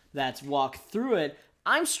passion that's walked through it.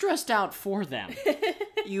 I'm stressed out for them.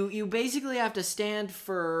 You basically have to stand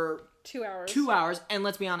for 2 hours. 2 hours, and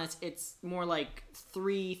let's be honest, it's more like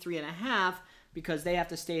 3.5, because they have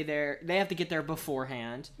to stay there. They have to get there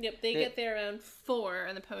beforehand. Yep, they get there around 4,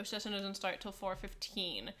 and the post session doesn't start till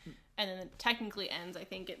 4:15, and then it technically ends, I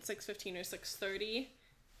think, at 6:15 or 6:30.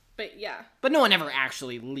 But yeah. But no one ever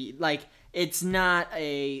actually it's not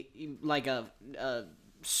a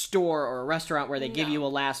store or a restaurant where they give you a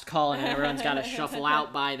last call and everyone's got to shuffle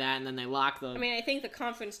out by that, and then they lock them. I mean, I think the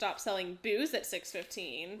conference stopped selling booze at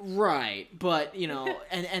 6:15. Right, but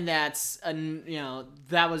and that's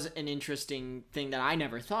that was an interesting thing that I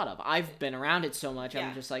never thought of. I've been around it so much. Yeah.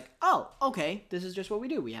 I'm just like, oh, okay, this is just what we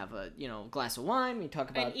do. We have a glass of wine. We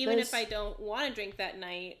talk about. And even if I don't want to drink that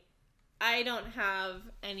night, I don't have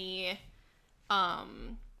any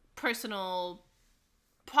personal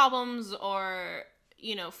problems or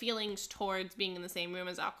feelings towards being in the same room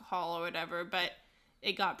as alcohol or whatever, but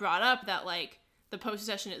it got brought up that the post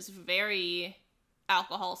session is very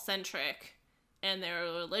alcohol centric, and there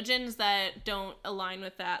are religions that don't align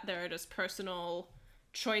with that. There are just personal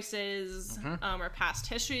choices, or past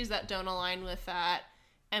histories that don't align with that,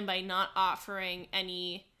 and by not offering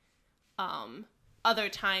any other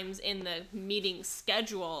times in the meeting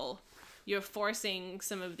schedule, you're forcing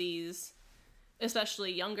some of these,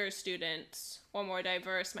 especially younger students or more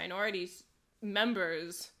diverse minorities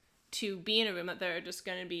members, to be in a room that they're just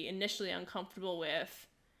going to be initially uncomfortable with.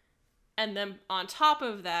 And then on top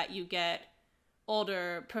of that, you get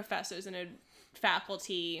older professors and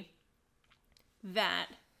faculty that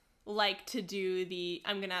like to do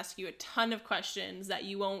I'm going to ask you a ton of questions that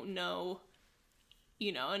you won't know,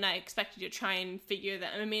 and I expect you to try and figure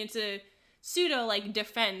that. I mean, it's a pseudo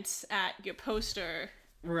defense at your poster.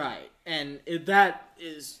 Right, and that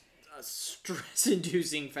is a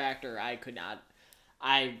stress-inducing factor. I could not.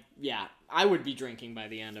 I would be drinking by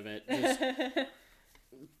the end of it.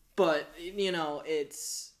 But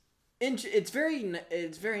it's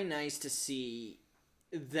very nice to see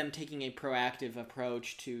them taking a proactive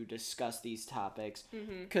approach to discuss these topics,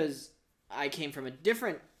 because I came from a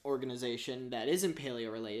different organization that isn't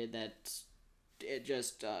paleo related, that's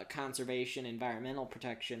just conservation, environmental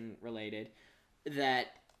protection related, that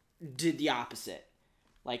did the opposite.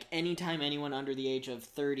 Like, anytime anyone under the age of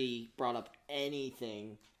 30 brought up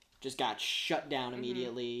anything, just got shut down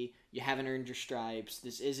immediately. You haven't earned your stripes.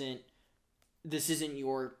 This isn't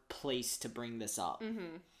your place to bring this up.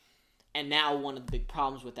 And now one of the big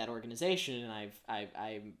problems with that organization, and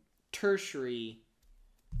I'm tertiary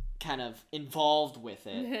kind of involved with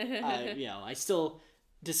it. I still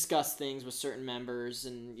discuss things with certain members,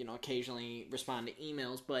 and occasionally respond to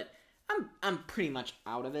emails, but I'm pretty much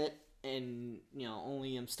out of it, and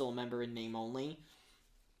only I'm still a member in name only.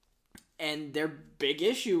 And their big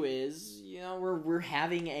issue is, we're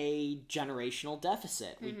having a generational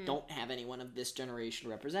deficit. We don't have anyone of this generation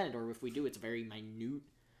represented, or if we do, it's a very minute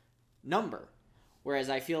number.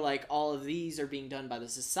 Whereas I feel like all of these are being done by the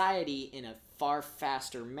society in a far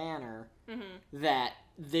faster manner that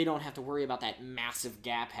they don't have to worry about that massive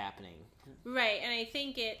gap happening. Right, and I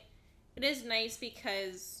think it is nice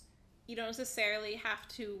because you don't necessarily have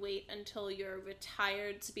to wait until you're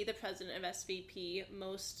retired to be the president of SVP.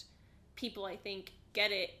 Most people, I think,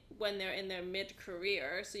 get it when they're in their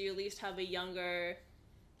mid-career, so you at least have a younger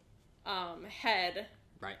head.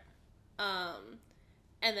 Right.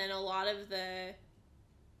 And then a lot of the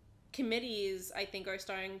committees, I think, are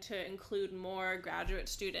starting to include more graduate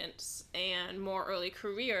students and more early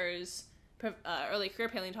career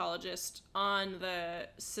paleontologists on the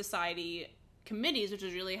society committees, which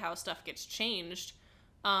is really how stuff gets changed.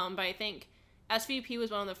 But I think SVP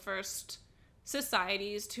was one of the first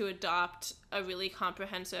societies to adopt a really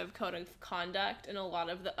comprehensive code of conduct, and a lot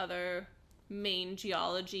of the other main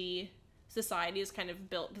geology societies kind of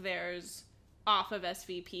built theirs off of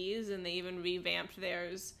SVPs, and they even revamped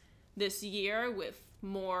theirs this year with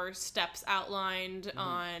more steps outlined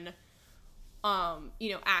on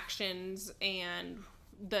actions and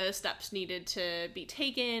the steps needed to be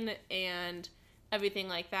taken and everything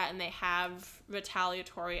like that. And they have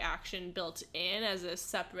retaliatory action built in as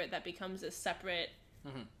that becomes a separate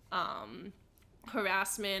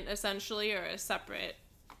harassment, essentially, or a separate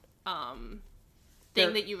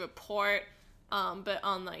thing that you report. But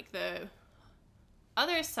on the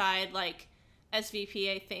other side,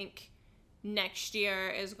 SVP, I think next year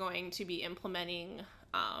is going to be implementing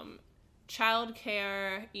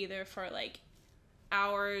childcare, either for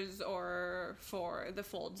hours or for the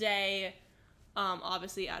full day,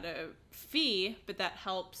 obviously at a fee, but that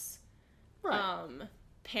helps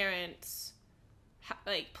parents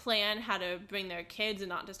plan how to bring their kids and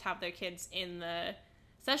not just have their kids in the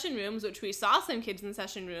session rooms, which we saw some kids in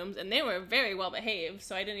session rooms and they were very well behaved,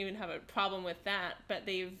 so I didn't even have a problem with that. But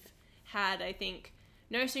they've had, I think,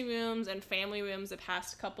 nursing rooms and family rooms the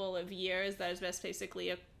past couple of years that is just basically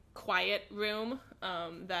a quiet room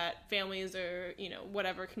that families or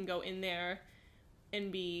whatever can go in there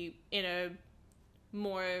and be in a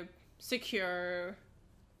more secure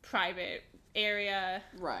private area.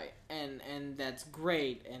 Right. And that's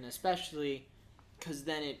great, and especially because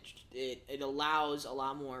then it allows a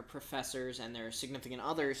lot more professors and their significant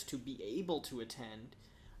others to be able to attend.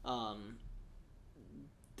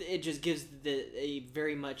 It just gives a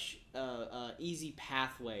very much easy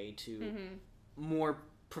pathway to more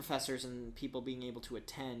professors and people being able to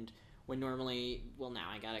attend, when normally, now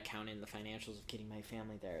I gotta count in the financials of getting my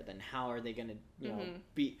family there. Then how are they gonna,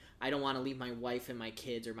 be? I don't want to leave my wife and my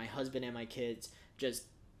kids, or my husband and my kids, just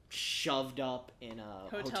shoved up in a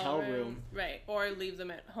hotel room. Right, or leave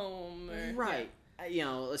them at home. Or, right,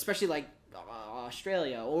 especially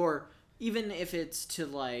Australia, or even if it's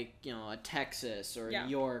to a Texas or New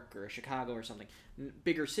York or Chicago or something,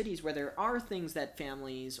 bigger cities where there are things that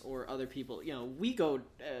families or other people, we go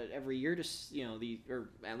every year to, or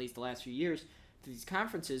at least the last few years, to these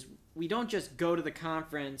conferences. We don't just go to the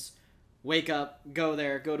conference, wake up, go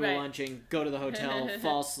there, go to a luncheon, go to the hotel,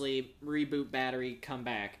 fall asleep, reboot battery, come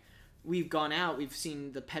back. We've gone out, we've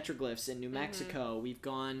seen the petroglyphs in New Mexico, we've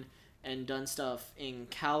gone and done stuff in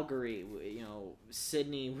Calgary,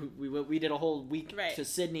 Sydney. We did a whole week to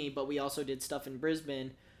Sydney, but we also did stuff in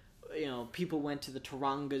Brisbane. People went to the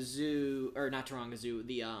Taronga Zoo, or not Taronga Zoo,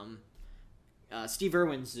 the Steve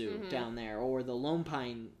Irwin Zoo down there, or the Lone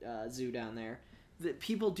Pine Zoo down there.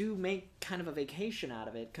 People do make kind of a vacation out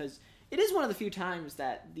of it, because it is one of the few times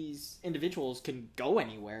that these individuals can go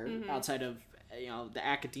anywhere outside of the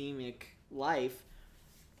academic life.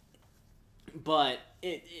 But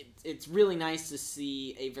it's really nice to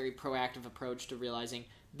see a very proactive approach to realizing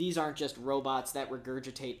these aren't just robots that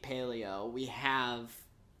regurgitate paleo. We have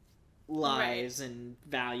lives and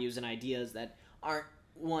values and ideas that aren't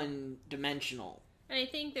one-dimensional. And I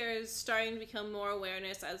think there's starting to become more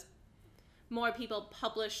awareness as more people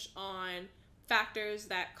publish on factors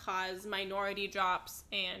that cause minority drops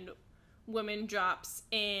and women drops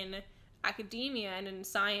in academia and in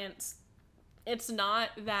science, it's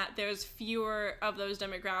not that there's fewer of those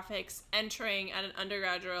demographics entering at an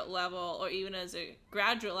undergraduate level or even as a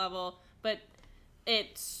graduate level, but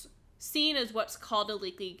it's seen as what's called a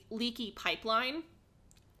leaky pipeline.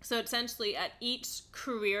 So essentially at each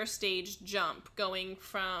career stage jump, going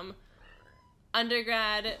from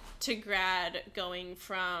undergrad to grad, going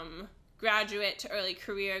from graduate to early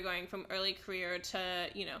career, going from early career to,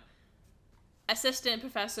 assistant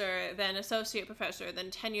professor, then associate professor,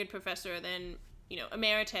 then tenured professor, then,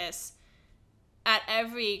 emeritus. At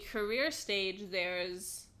every career stage,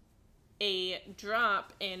 there's a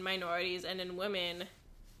drop in minorities and in women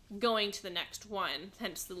going to the next one,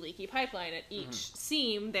 hence the leaky pipeline. At each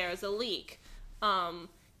seam, there's a leak. And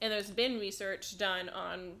there's been research done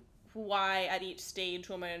on why at each stage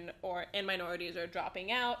women and minorities are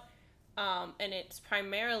dropping out. And it's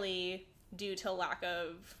primarily due to lack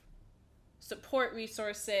of support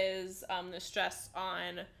resources, the stress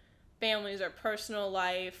on families or personal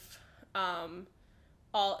life,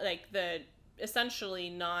 essentially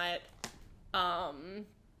not,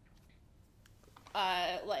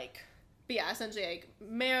 essentially like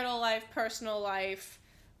marital life, personal life.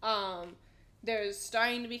 There's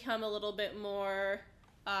starting to become a little bit more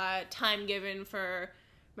time given for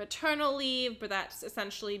maternal leave, but that's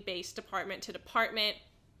essentially based department to department.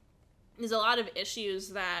 There's a lot of issues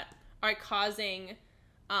that are causing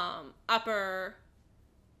upper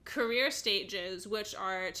career stages, which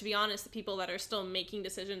are, to be honest, the people that are still making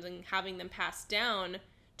decisions and having them passed down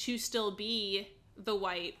to still be the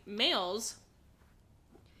white males.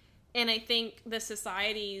 And I think the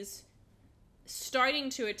society's starting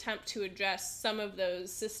to attempt to address some of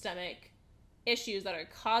those systemic issues that are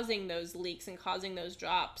causing those leaks and causing those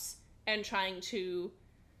drops, and trying to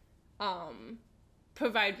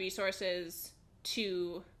provide resources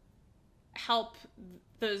to help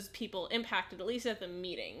those people impacted, at least at the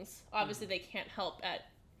meetings. Obviously, they can't help at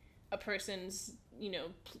a person's,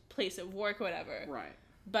 place of work or whatever. Right.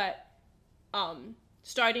 But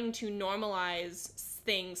starting to normalize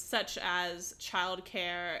things such as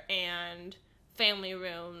childcare and family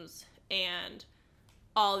rooms and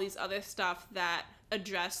all these other stuff that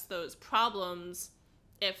address those problems.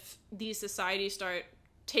 If these societies start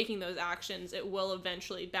taking those actions, it will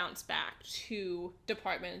eventually bounce back to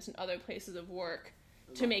departments and other places of work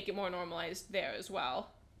to make it more normalized there as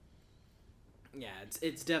well. Yeah,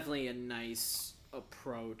 it's definitely a nice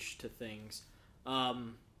approach to things.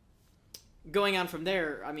 Going on from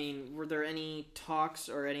there, were there any talks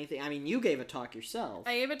or anything? You gave a talk yourself.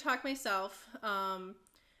 I gave a talk myself, and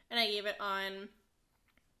I gave it on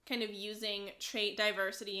kind of using trait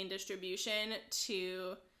diversity and distribution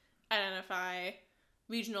to identify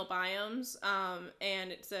regional biomes,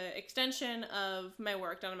 and it's an extension of my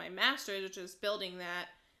work done on my master's, which is building that,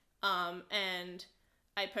 and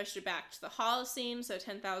I pushed it back to the Holocene, so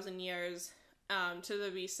 10,000 years, to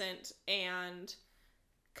the recent, and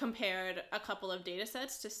compared a couple of data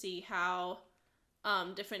sets to see how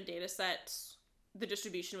different data sets, the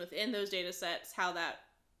distribution within those data sets, how that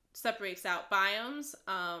separates out biomes.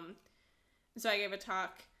 So I gave a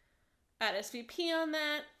talk at SVP on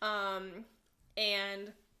that,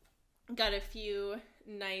 and got a few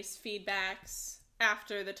nice feedbacks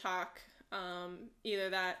after the talk, either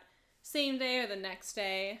that same day or the next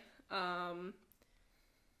day. I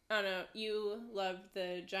don't know, you loved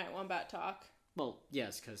the giant wombat talk. Well,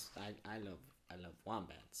 yes, because I love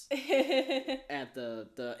wombats. At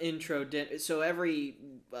the intro dinner, so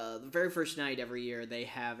the very first night every year they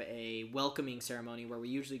have a welcoming ceremony where we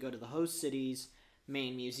usually go to the host city's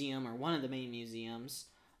main museum or one of the main museums.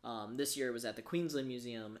 This year it was at the Queensland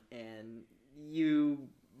Museum, and you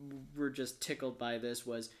were just tickled by this.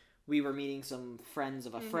 We were meeting some friends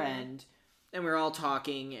of a friend, and we were all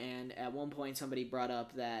talking, and at one point somebody brought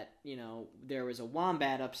up that, there was a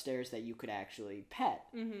wombat upstairs that you could actually pet.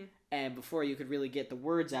 Mm-hmm. And before you could really get the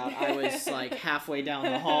words out, I was like halfway down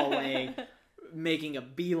the hallway making a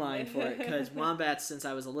beeline for it, because wombats, since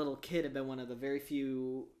I was a little kid, have been one of the very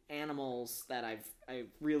few animals that I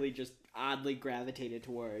really just oddly gravitated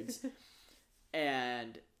towards.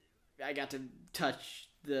 And I got to touch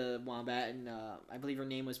the wombat, and I believe her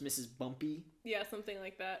name was Mrs. Bumpy. Yeah, something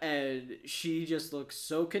like that. And she just looked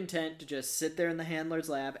so content to just sit there in the handler's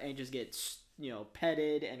lap and just get,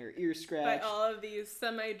 petted and her ear scratched. By all of these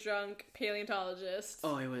semi-drunk paleontologists.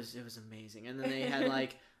 Oh, it was amazing. And then they had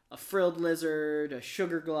like a frilled lizard, a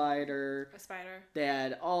sugar glider. A spider. They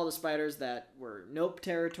had all the spiders that were nope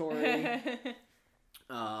territory.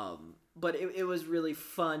 But it was really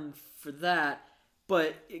fun for that.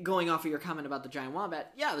 But going off of your comment about the giant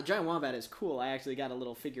wombat, yeah, the giant wombat is cool. I actually got a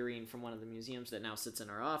little figurine from one of the museums that now sits in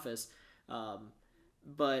our office.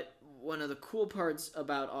 But one of the cool parts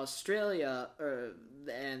about Australia,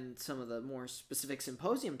 and some of the more specific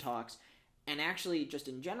symposium talks, and actually just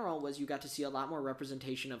in general, was you got to see a lot more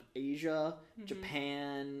representation of Asia,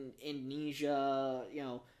 Japan, Indonesia.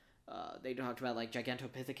 They talked about like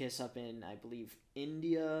Gigantopithecus up in, I believe,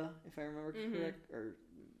 India, if I remember correct, or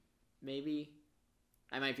maybe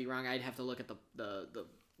I might be wrong. I'd have to look at the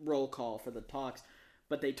roll call for the talks,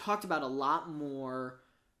 but they talked about a lot more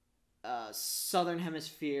Southern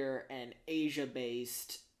Hemisphere and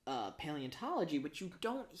Asia-based paleontology, which you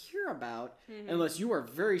don't hear about unless you are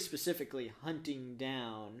very specifically hunting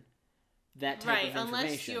down that type of information. Right,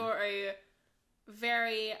 unless you're a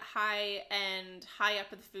very high-end, high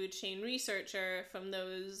up in the food chain researcher from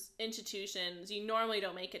those institutions, you normally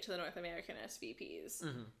don't make it to the North American SVPs.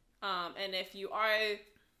 And if you are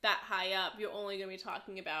that high up, you're only going to be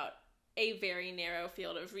talking about a very narrow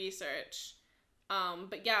field of research.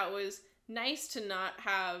 But yeah, it was nice to not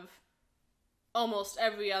have almost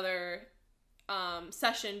every other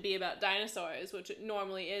session be about dinosaurs, which it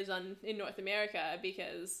normally is in North America,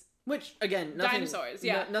 because... Which, again, dinosaurs,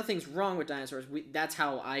 yeah. Nothing's wrong with dinosaurs. That's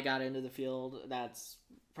how I got into the field. That's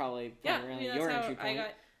probably primarily your entry point.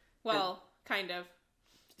 Kind of.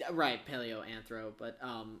 Right, paleo-anthro. But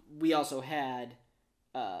we also had...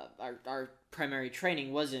 our primary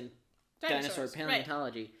training was in dinosaur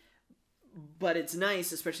paleontology. Right. But it's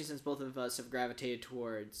nice, especially since both of us have gravitated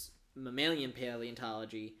towards mammalian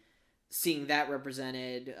paleontology, seeing that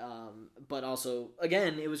represented, but also,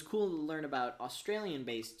 again, it was cool to learn about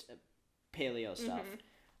Australian-based paleo stuff.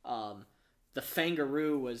 The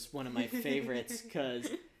kangaroo was one of my favorites, because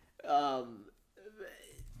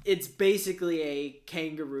it's basically a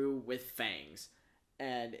kangaroo with fangs,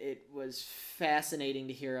 and it was fascinating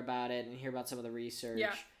to hear about it and hear about some of the research.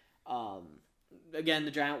 Yeah. Again,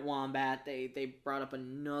 the giant wombat, they brought up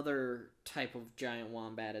another type of giant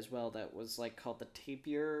wombat as well that was called the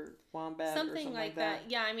tapir wombat, something like that.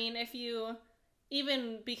 Yeah, I mean, if you,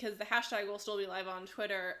 even because the hashtag will still be live on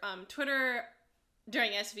Twitter, Twitter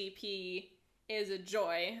during SVP is a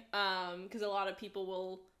joy, because a lot of people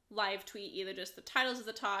will live tweet either just the titles of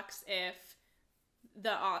the talks if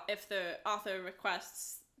the author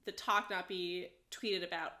requests the talk not be tweeted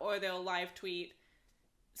about, or they'll live tweet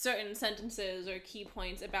certain sentences or key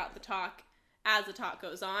points about the talk as the talk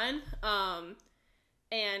goes on.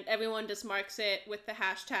 And everyone just marks it with the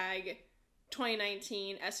hashtag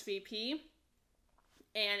 2019 SVP.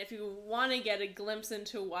 And if you want to get a glimpse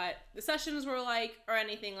into what the sessions were like or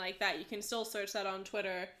anything like that, you can still search that on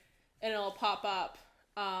Twitter and it'll pop up.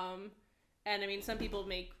 And I mean, some people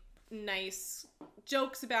make nice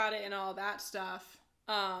jokes about it and all that stuff.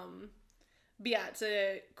 But yeah, it's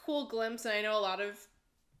a cool glimpse, and I know a lot of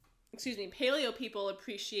paleo people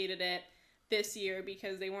appreciated it this year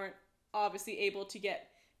because they weren't obviously able to get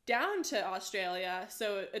down to Australia.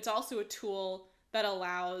 So it's also a tool that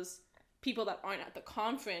allows people that aren't at the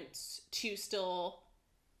conference to still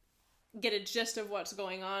get a gist of what's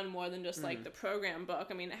going on more than just the program book.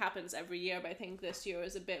 I mean, it happens every year, but I think this year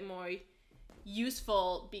was a bit more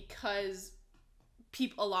useful because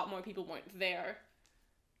a lot more people weren't there.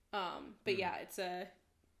 But yeah, it's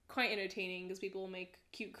quite entertaining because people will make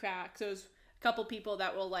cute cracks. There's a couple people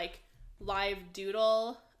that will live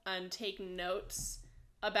doodle and take notes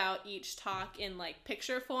about each talk in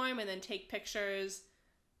picture form, and then take pictures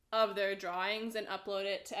of their drawings and upload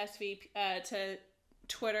it to to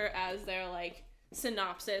Twitter as their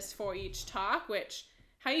synopsis for each talk. Which,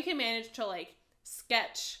 how you can manage to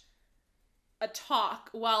sketch a talk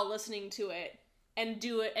while listening to it and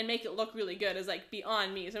do it and make it look really good is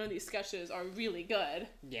beyond me. Some of these sketches are really good.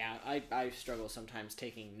 Yeah, I struggle sometimes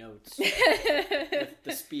taking notes with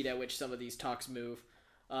the speed at which some of these talks move.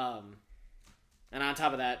 And on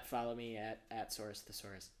top of that, follow me at Source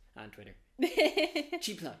Thesaurus on Twitter.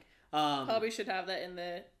 Cheap plug. Probably should have that in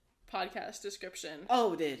the podcast description.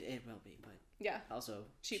 Oh, it will be, but yeah, also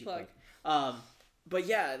cheap plug. But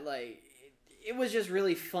yeah, it was just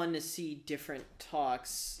really fun to see different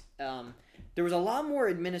talks. There was a lot more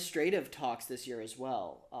administrative talks this year as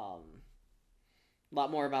well. A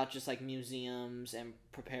lot more about just museums and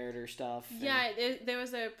preparator stuff. Yeah,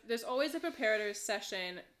 there's always a preparator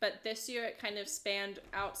session, but this year it kind of spanned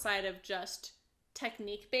outside of just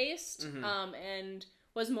technique based, and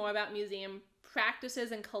was more about museum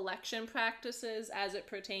practices and collection practices as it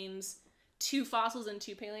pertains to fossils and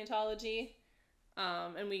to paleontology.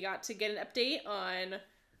 And we got to get an update on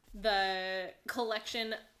the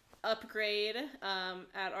collection upgrade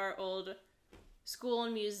at our old school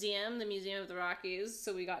and museum, the Museum of the Rockies.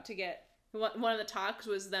 So we got to get, one of the talks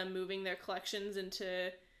was them moving their collections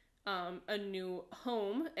into a new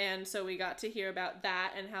home. And so we got to hear about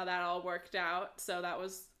that and how that all worked out. So that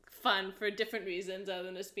was fun for different reasons other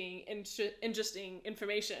than just being interesting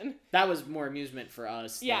information. That was more amusement for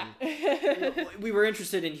us. Yeah. We were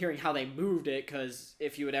interested in hearing how they moved it, because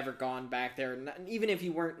if you had ever gone back there, even if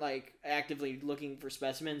you weren't like actively looking for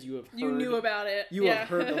specimens, you knew about it. You have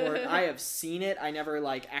heard the word. I have seen it. I never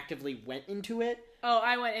like actively went into it. Oh,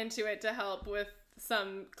 I went into it to help with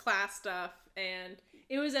some class stuff, and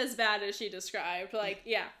it was as bad as she described. Like,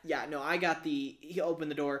 yeah. Yeah, no, he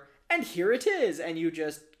opened the door, and here it is, and you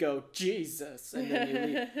just go, Jesus, and then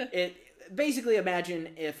you leave. Basically, imagine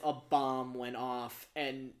if a bomb went off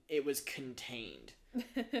and it was contained.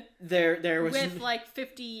 There was with like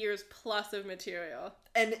 50 years plus of material,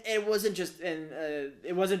 and it wasn't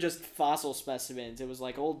just fossil specimens. It was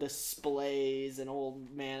like old displays and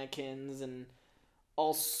old mannequins and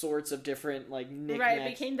all sorts of different like knickknacks. Right,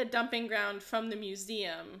 it became the dumping ground from the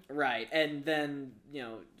museum. Right, and then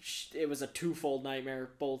it was a twofold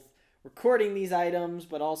nightmare, both recording these items,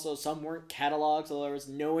 but also some weren't cataloged, so there was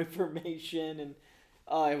no information, and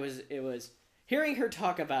it was hearing her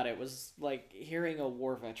talk about it was like hearing a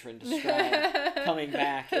war veteran describe coming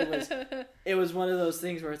back. It was one of those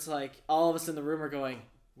things where it's like all of us in the room are going,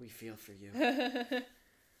 "We feel for you."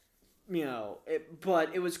 But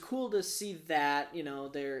it was cool to see that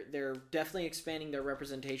they're definitely expanding their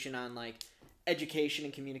representation on like education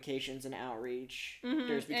and communications and outreach. Mm-hmm.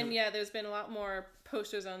 There's been a lot more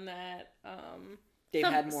posters on that. They've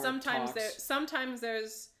had more sometimes talks. Sometimes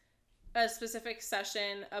there's a specific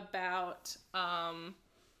session about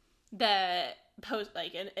the post,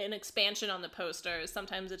 like an expansion on the posters.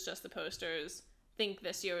 Sometimes it's just the posters. I think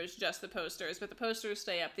this year was just the posters, but the posters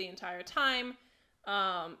stay up the entire time.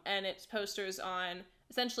 And it's posters on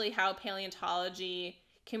essentially how paleontology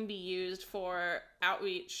can be used for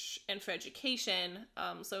outreach and for education.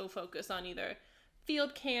 So focus on either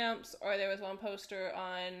field camps, or there was one poster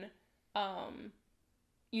on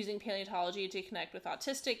using paleontology to connect with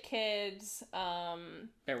autistic kids.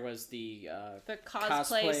 There was the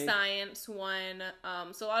cosplay science one.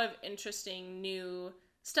 So a lot of interesting new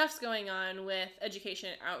stuff's going on with education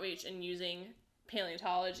and outreach and using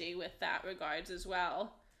paleontology with that regards as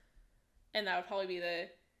well. And that would probably be the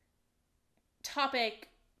topic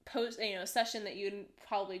session that you'd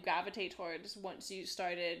probably gravitate towards once you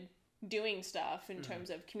started doing stuff in terms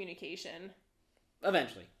of communication.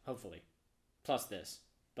 Eventually, hopefully. Plus this.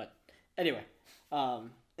 But anyway,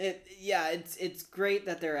 it's great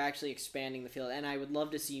that they're actually expanding the field, and I would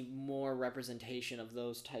love to see more representation of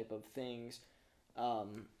those type of things,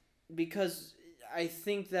 because I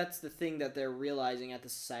think that's the thing that they're realizing at the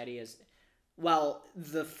society is, while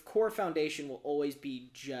the core foundation will always be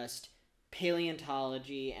just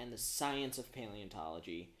paleontology and the science of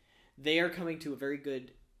paleontology, they are coming to a very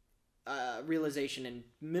good realization and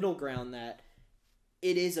middle ground that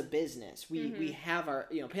it is a business. We have our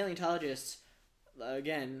paleontologists.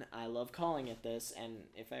 Again, I love calling it this, and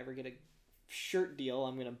if I ever get a shirt deal,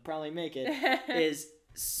 I'm gonna probably make it. Is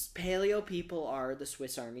paleo people are the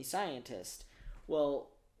Swiss Army scientist. Well,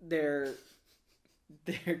 their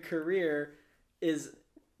career is.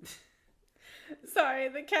 Sorry,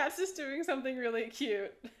 the cat's just doing something really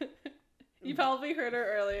cute. You probably heard her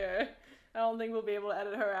earlier. I don't think we'll be able to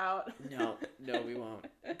edit her out. No, we won't.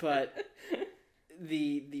 But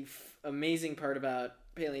the amazing part about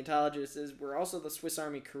paleontologists is we're also the Swiss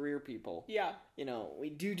Army career people. Yeah. We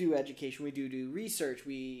do education. We do research.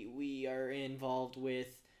 We are involved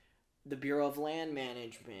with the Bureau of Land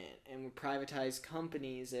Management, and we privatize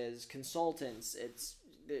companies as consultants. It's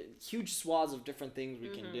huge swaths of different things we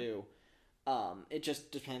can do. It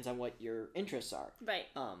just depends on what your interests are. Right.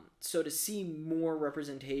 So to see more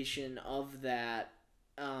representation of that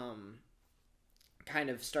kind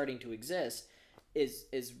of starting to exist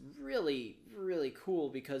is really, really cool,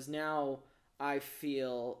 because now I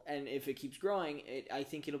feel, and if it keeps growing, I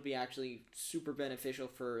think it'll be actually super beneficial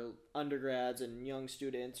for undergrads and young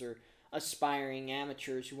students or aspiring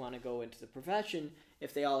amateurs who want to go into the profession.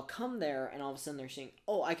 If they all come there and all of a sudden they're saying,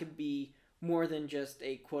 oh, I could be more than just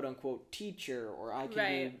a quote-unquote teacher, or I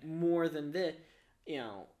can do more than this.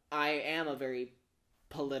 I am a very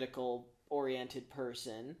political-oriented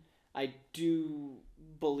person. I do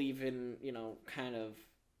believe in, kind of,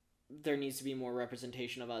 there needs to be more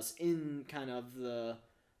representation of us in kind of the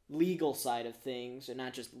legal side of things, and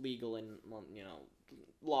not just legal in,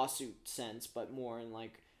 lawsuit sense, but more in,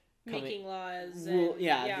 like, making laws.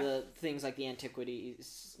 The things like the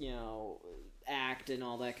Antiquities, Act and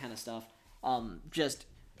all that kind of stuff. Just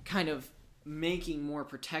kind of making more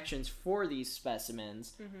protections for these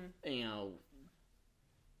specimens, you know,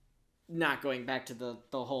 not going back to the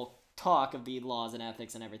whole talk of the laws and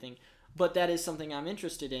ethics and everything, but that is something I'm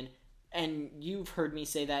interested in. And you've heard me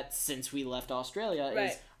say that since we left Australia,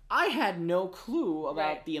 is I had no clue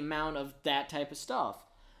about the amount of that type of stuff.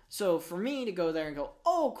 So for me to go there and go,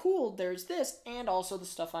 oh, cool, there's this, and also the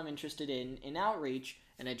stuff I'm interested in outreach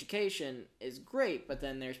and education is great. But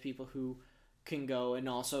then there's people who can go and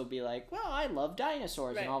also be like, well, I love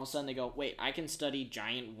dinosaurs. And all of a sudden they go, wait, I can study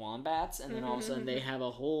giant wombats. And then all of a sudden they have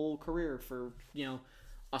a whole career for, you know,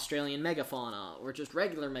 Australian megafauna or just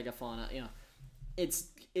regular megafauna. You know,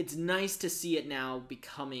 it's nice to see it now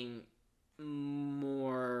becoming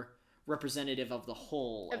more representative of the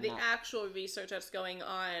whole. Of the actual research that's going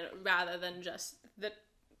on rather than just the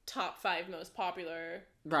top 5 most popular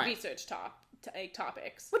research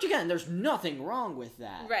topics. Which, again, there's nothing wrong with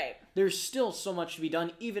that. Right. There's still so much to be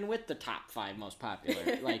done, even with the top 5 most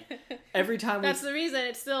popular. Like, every time That's the reason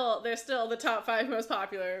there's still the top 5 most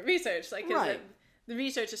popular research. Like, because the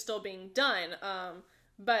research is still being done.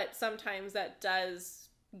 But sometimes that does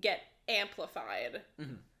get amplified.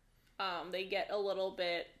 They get a little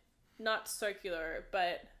bit, not circular,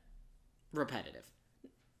 but repetitive.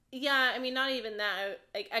 Yeah, I mean, not even that.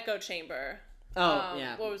 Like, echo chamber. Oh,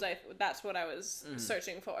 yeah. What was I? That's what I was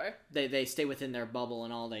searching for. They stay within their bubble,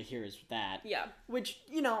 and all they hear is that. Yeah. Which,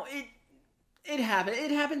 you know, it happens.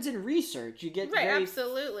 It happens in research. You get very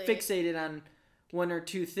fixated on one or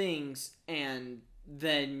two things, and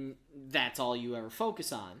then that's all you ever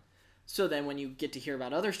focus on. So then when you get to hear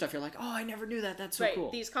about other stuff, you're like, oh, I never knew that. That's so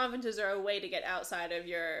cool. These conferences are a way to get outside of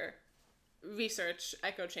your research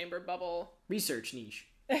echo chamber bubble. Research niche.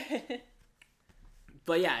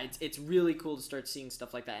 But yeah, it's really cool to start seeing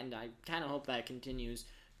stuff like that, and I kind of hope that continues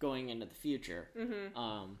going into the future.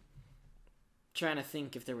 Trying to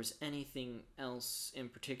think if there was anything else in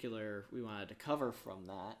particular we wanted to cover from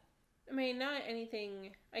that. I mean, not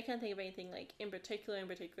anything. I can't think of anything like in particular.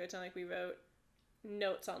 It's not like we wrote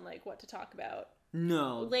notes on like what to talk about.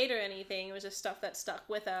 No. Later, anything. It was just stuff that stuck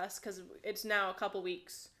with us because it's now a couple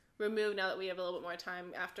weeks removed now that we have a little bit more time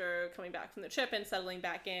after coming back from the trip and settling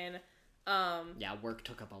back in. Yeah, work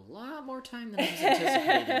took up a lot more time than I was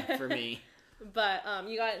anticipating for me. But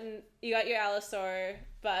you got your Allosaur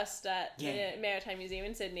bust at the Maritime Museum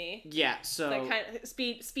in Sydney. Yeah, so that kind of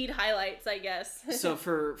speed highlights, I guess. So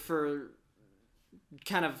for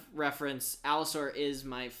kind of reference, Allosaur is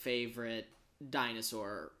my favorite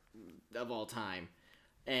dinosaur of all time,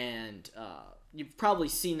 and you've probably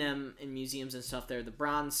seen them in museums and stuff. They're the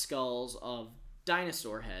bronze skulls of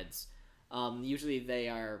dinosaur heads. Usually they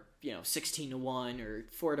are 16-1 or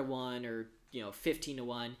 4-1 or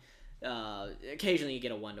 15-1. Occasionally you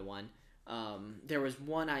get a 1-1. There was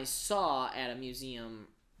one I saw at a museum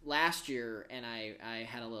last year, and I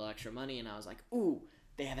had a little extra money, and I was like, ooh,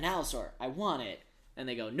 they have an Allosaur, I want it. And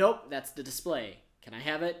they go, nope, that's the display. Can I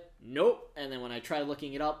have it? Nope. And then when I tried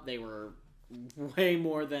looking it up, they were way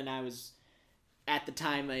more than I was at the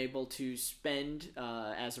time able to spend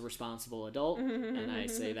as a responsible adult. And I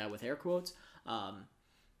say that with air quotes.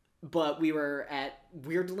 But we were at,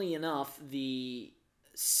 weirdly enough, the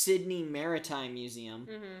Sydney Maritime Museum,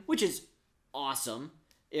 which is awesome.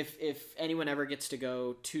 If anyone ever gets to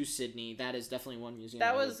go to Sydney, that is definitely one museum.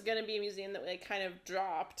 That was going to be a museum that we kind of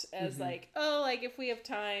dropped as like, oh, like if we have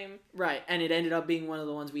time. Right, and it ended up being one of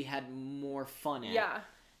the ones we had more fun at. Yeah.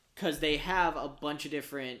 Because they have a bunch of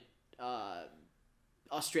different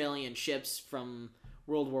Australian ships from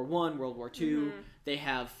World War I, World War II. They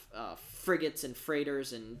have frigates and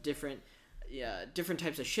freighters and different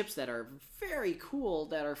types of ships that are very cool,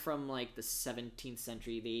 that are from like the 17th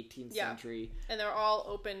century, the 18th century. And they're all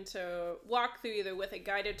open to walk through either with a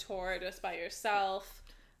guided tour or just by yourself.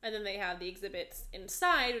 And then they have the exhibits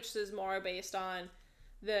inside, which is more based on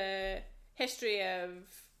the history of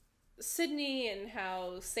Sydney and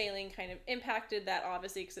how sailing kind of impacted that,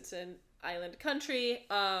 obviously, because it's an island country.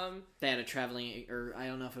 They had a traveling, or I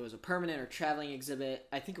don't know if it was a permanent or traveling exhibit.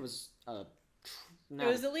 I think it was it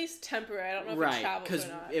was at least temporary. I don't know if it traveled or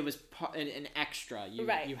not. Because it was an extra.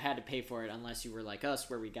 You had to pay for it unless you were like us,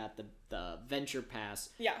 where we got the Venture Pass,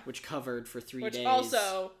 which covered for 3 days. Which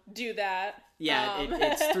also do that. Yeah,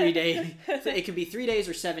 it's 3 days. It could be 3 days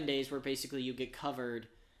or 7 days, where basically you get covered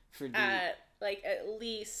for at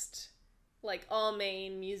least like all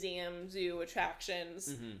main museum, zoo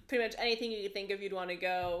attractions. Pretty much anything you could think of you'd want to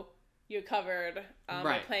go, you're covered.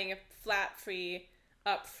 By paying a flat fee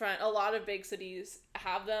up front. A lot of big cities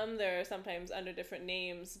have them. They're sometimes under different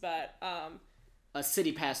names, but a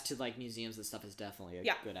city pass to like museums and stuff is definitely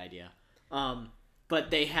a good idea. But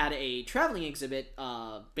they had a traveling exhibit,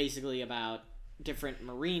 basically about different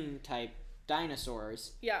marine type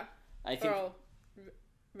dinosaurs. Yeah. I think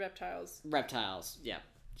reptiles. Reptiles. Yeah.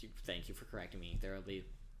 Thank you for correcting me. There will be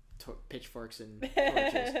pitchforks and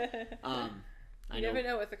torches. You never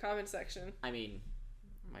know with the comment section. I mean,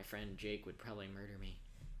 my friend Jake would probably murder me.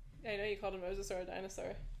 I know you called a mosasaur a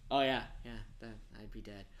dinosaur. Oh yeah, I'd be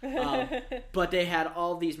dead. But they had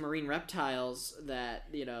all these marine reptiles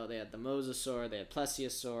that, they had the mosasaur, they had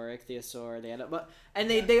plesiosaur, ichthyosaur,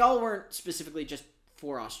 they all weren't specifically just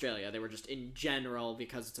for Australia. They were just in general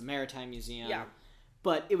because it's a maritime museum. Yeah.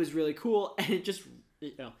 But it was really cool, and it just,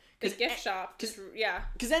 the gift shop,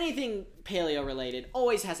 because anything paleo related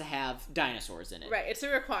always has to have dinosaurs in it. Right, it's a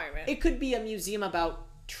requirement. It could be a museum about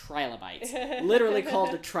trilobites, literally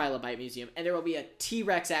called the Trilobite Museum, and there will be a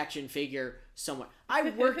T-Rex action figure somewhere. I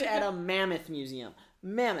worked at a mammoth museum.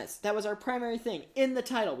 Mammoths, that was our primary thing. In the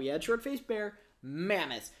title, we had short-faced bear,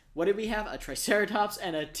 mammoths. What did we have? A Triceratops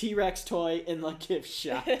and a T-Rex toy in the gift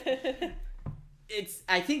shop.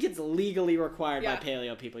 I think it's legally required by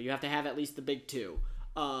paleo people. You have to have at least the big two.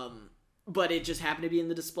 But it just happened to be in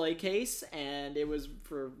the display case, and it was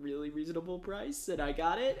for a really reasonable price, and I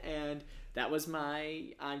got it, and that was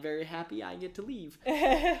I'm very happy I get to leave.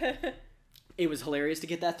 It was hilarious to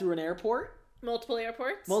get that through an airport. Multiple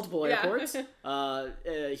airports.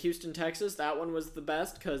 Houston, Texas, that one was the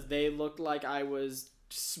best, because they looked like I was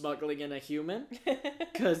smuggling in a human.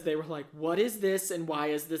 Because they were like, what is this, and why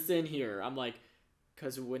is this in here? I'm like,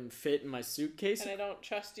 because it wouldn't fit in my suitcase. And I don't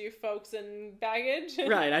trust you folks in baggage.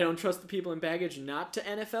 Right, I don't trust the people in baggage not to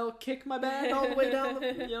NFL kick my bag all the way down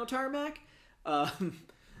the tarmac.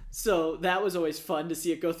 So that was always fun to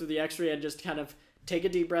see it go through the x-ray and just kind of take a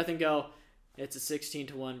deep breath and go, it's a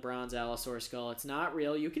 16-1 bronze allosaur skull. It's not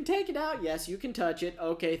real. You can take it out. Yes, you can touch it.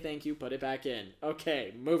 Okay, thank you. Put it back in.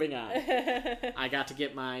 Okay, moving on. I got to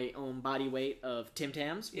get my own body weight of Tim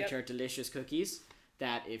Tams, which are delicious cookies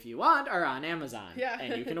that, if you want, are on Amazon. Yeah.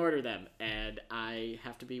 And you can order them. And I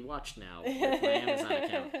have to be watched now with my Amazon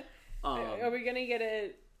account. Are we going to get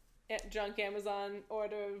a junk Amazon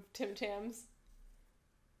order of Tim Tams?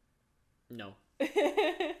 No.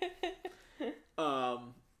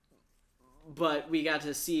 But we got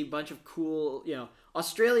to see a bunch of cool,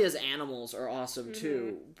 Australia's animals are awesome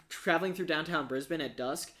too. Traveling through downtown Brisbane at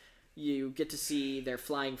dusk, you get to see their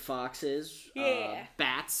flying foxes,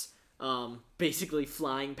 bats, basically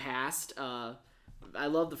flying past. I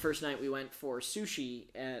love the first night we went for sushi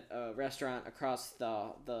at a restaurant across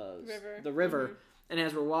the river. And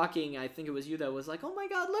as we're walking, I think it was you that was like, oh my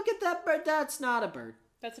god, look at that bird. That's not a bird.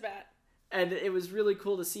 That's a bat. And it was really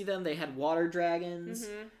cool to see them. They had water dragons.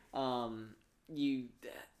 I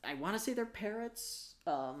want to say they're parrots.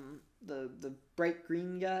 The bright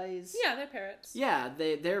green guys. Yeah, they're parrots. Yeah,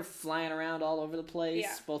 they're flying around all over the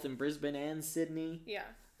place, both in Brisbane and Sydney. Yeah.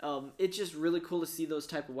 It's just really cool to see those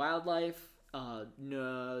type of wildlife.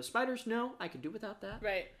 No spiders. No, I could do without that.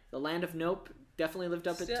 Right. The land of Nope definitely lived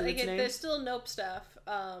up to its name. There's still Nope stuff,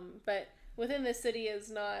 but within the city is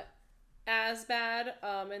not as bad,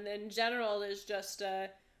 and in general there's just a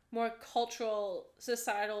more cultural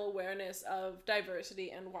societal awareness of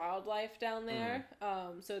diversity and wildlife down there.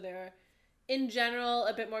 So they're in general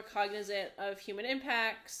a bit more cognizant of human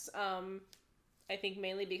impacts, I think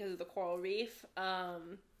mainly because of the coral reef,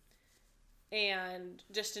 and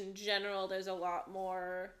just in general there's a lot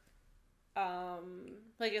more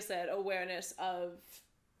like I said, awareness of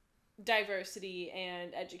diversity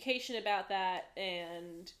and education about that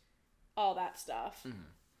and all that stuff.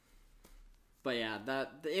 But yeah,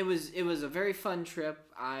 it was a very fun trip.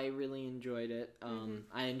 I really enjoyed it.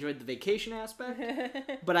 I enjoyed the vacation aspect,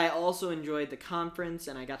 but I also enjoyed the conference,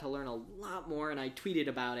 and I got to learn a lot more, and I tweeted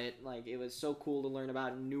about it. Like, it was so cool to learn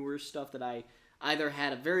about newer stuff that I either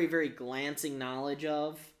had a very, very glancing knowledge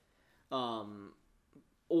of,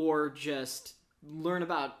 or just learn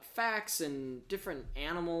about facts and different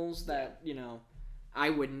animals that, I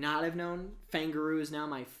would not have known. Kangaroo is now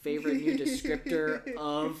my favorite new descriptor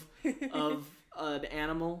of an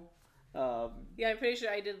animal. Yeah, I'm pretty sure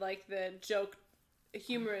I did like the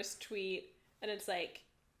humorous tweet, and it's like,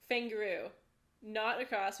 Kangaroo, not a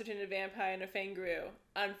cross between a vampire and a kangaroo,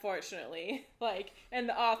 unfortunately. Like, and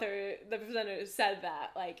the presenter said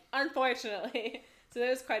that, like, unfortunately. So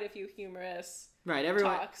there's quite a few humorous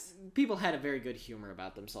talks. People had a very good humor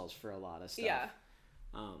about themselves for a lot of stuff. Yeah.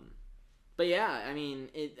 But yeah, I mean,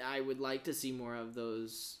 I would like to see more of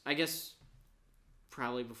those. I guess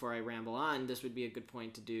probably before I ramble on, this would be a good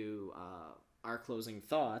point to do our closing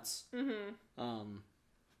thoughts.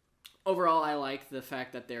 Overall, I like the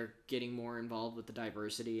fact that they're getting more involved with the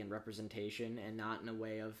diversity and representation, and not in a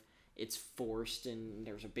way of it's forced and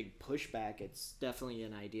there's a big pushback. It's definitely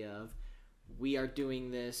an idea of we are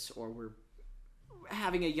doing this, or we're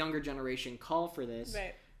having a younger generation call for this,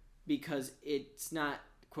 right, because it's not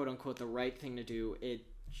quote unquote the right thing to do.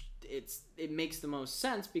 It makes the most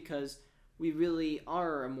sense because we really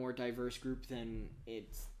are a more diverse group than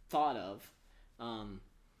it's thought of.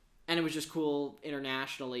 And it was just cool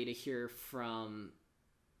internationally to hear from,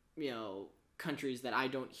 countries that I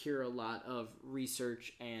don't hear a lot of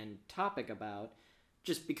research and topic about,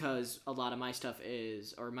 just because a lot of my stuff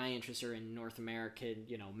or my interests are in North American,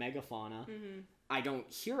 megafauna. mm-hmm. I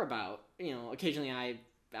don't hear about, occasionally I,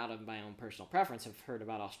 out of my own personal preference, have heard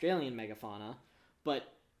about Australian megafauna,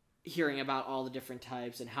 but hearing about all the different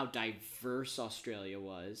types and how diverse Australia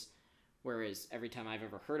was, whereas every time I've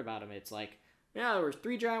ever heard about them, it's like, yeah, there were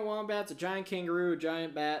 3 giant wombats, a giant kangaroo, a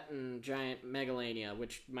giant bat, and giant megalania,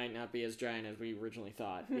 which might not be as giant as we originally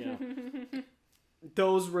thought.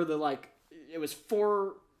 Those were it was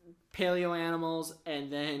 4 paleo animals,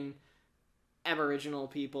 and then Aboriginal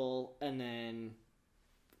people, and then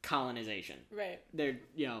colonization. Right.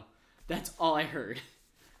 That's all I heard.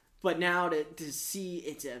 But now to see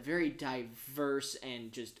it's a very diverse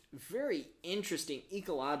and just very interesting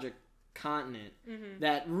ecologic continent mm-hmm.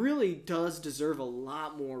 that really does deserve a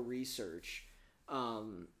lot more research,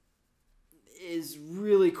 is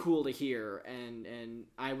really cool to hear, and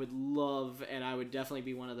I would love, and I would definitely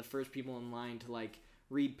be one of the first people in line to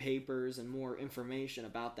read papers and more information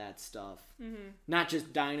about that stuff. Mm-hmm. Not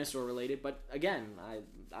just dinosaur related, but again,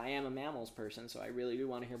 I am a mammals person, so I really do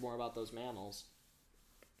want to hear more about those mammals.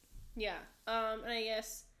 Yeah. And I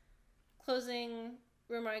guess closing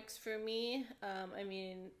remarks for me,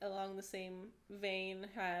 along the same vein,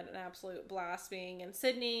 had an absolute blast being in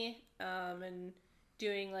Sydney, and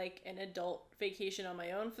doing an adult vacation on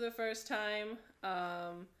my own for the first time,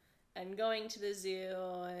 and going to the zoo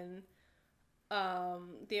and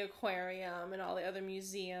the aquarium and all the other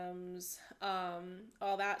museums,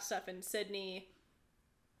 all that stuff in Sydney.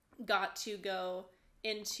 Got to go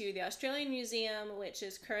into the Australian Museum, which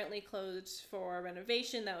is currently closed for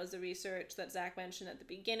renovation. That was the research that Zach mentioned at the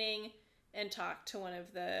beginning, and talked to one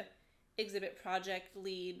of the exhibit project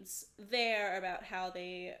leads there about how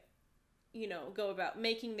they, go about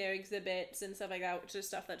making their exhibits and stuff like that, which is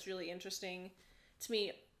stuff that's really interesting to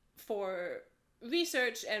me for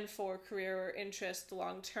research and for career interest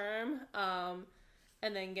long term.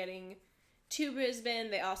 And then getting to Brisbane,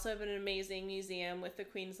 they also have an amazing museum with the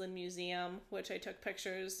Queensland Museum, which I took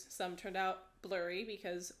pictures. Some turned out blurry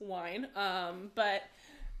because wine. But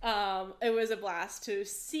it was a blast to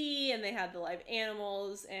see, and they had the live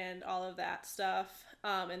animals and all of that stuff.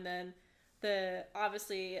 And then the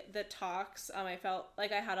talks, I felt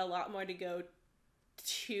like I had a lot more to go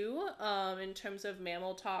to in terms of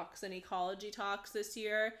mammal talks and ecology talks this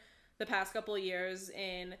year. The past couple of years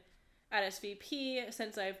at SVP,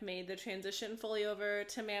 since I've made the transition fully over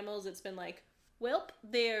to mammals, it's been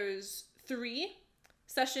there's 3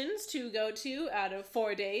 sessions to go to out of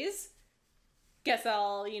 4 days. Guess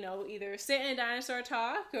I'll, either sit in a dinosaur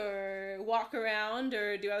talk or walk around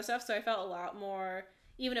or do other stuff. So I felt a lot more,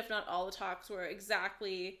 even if not all the talks were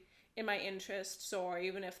exactly in my interests, or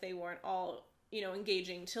even if they weren't all,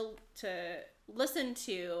 engaging to listen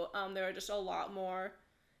to, there were just a lot more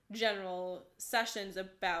general sessions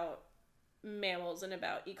about mammals and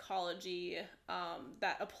about ecology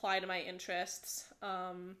that apply to my interests,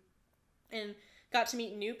 and got to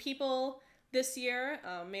meet new people this year,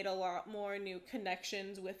 made a lot more new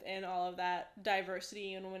connections within all of that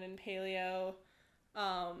diversity in women in paleo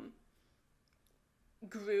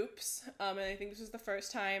groups, and I think this was the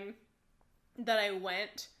first time that I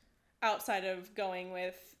went outside of going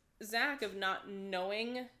with Zach, of not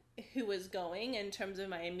knowing who was going in terms of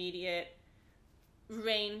my immediate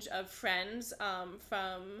range of friends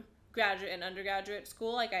from graduate and undergraduate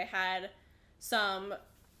school. I had some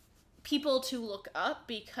people to look up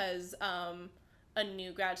because a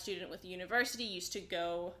new grad student with the university used to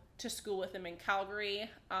go to school with them in Calgary,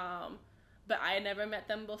 but I had never met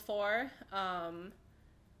them before.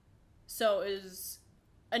 So it was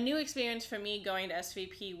a new experience for me going to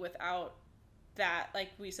SVP without that, like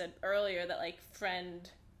we said earlier, that friend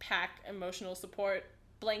pack emotional support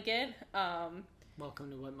blanket.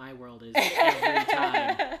 Welcome to what my world is every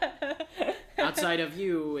time. Outside of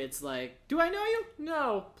you, it's do I know you?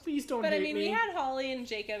 No, please don't hate me. But we had Holly and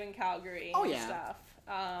Jacob in Calgary and stuff.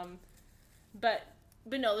 But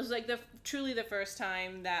no, this was truly the first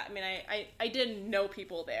time that, I didn't know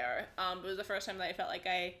people there. But it was the first time that I felt like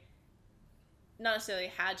I, not necessarily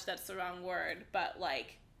had, that's the wrong word, but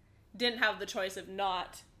didn't have the choice of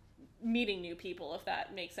not meeting new people, if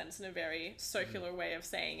that makes sense in a very circular way of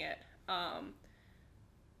saying it.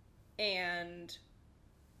 And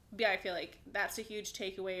yeah, I feel like that's a huge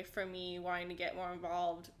takeaway for me, wanting to get more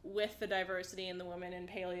involved with the diversity and the women in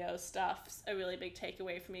paleo stuff. It's a really big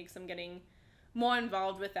takeaway for me because I'm getting more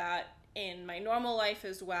involved with that in my normal life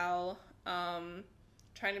as well.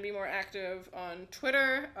 Trying to be more active on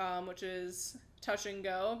Twitter, which is touch and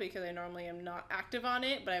go because I normally am not active on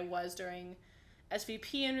it, but I was during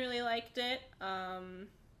SVP and really liked it.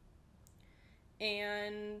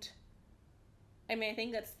 And I mean, I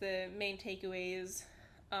think that's the main takeaways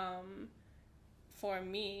for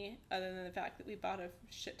me, other than the fact that we bought a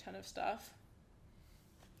shit ton of stuff.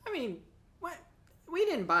 I mean, what? We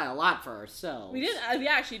didn't buy a lot for ourselves. We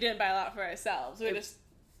actually didn't buy a lot for ourselves. We're just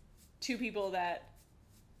two people that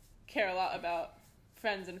care a lot about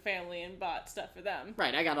friends and family and bought stuff for them.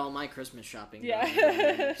 Right, I got all my Christmas shopping done.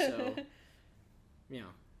 So, you know,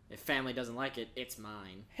 if family doesn't like it, it's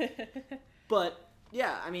mine. But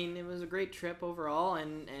yeah, I mean, it was a great trip overall,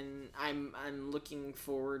 and I'm looking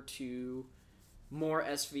forward to more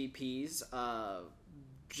SVPs.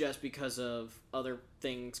 Just because of other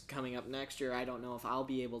things coming up next year, I don't know if I'll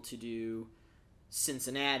be able to do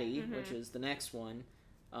Cincinnati, which is the next one.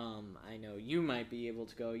 I know you might be able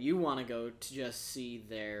to go. You want to go to just see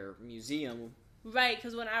their museum. Right,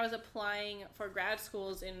 because when I was applying for grad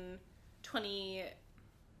schools in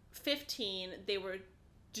 2015, they were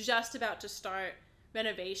just about to start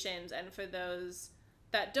renovations. And for those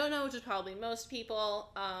that don't know, which is probably most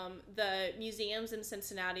people, the museums in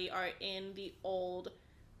Cincinnati are in the old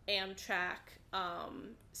Amtrak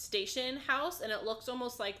station house, and it looks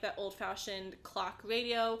almost like that old-fashioned clock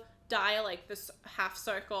radio dial, like this half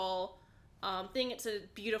circle thing. It's a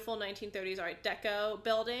beautiful 1930s Art Deco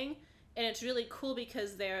building, and it's really cool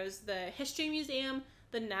because there's the History Museum,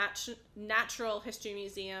 the Natural History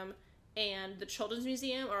Museum, and the Children's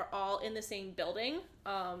Museum are all in the same building.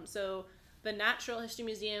 So the Natural History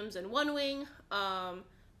Museum's in one wing, the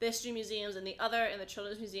History Museum's in the other, and the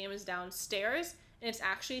Children's Museum is downstairs. And it's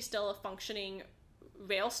actually still a functioning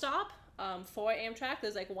rail stop for Amtrak.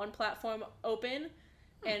 There's like one platform open,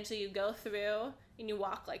 and so you go through and you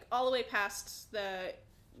walk like all the way past the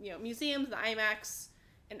museums, the IMAX,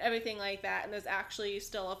 and everything like that. And there's actually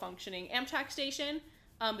still a functioning Amtrak station.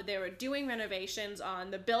 But they were doing renovations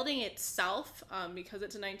on the building itself because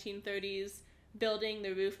it's a 1930s building.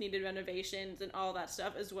 The roof needed renovations and all that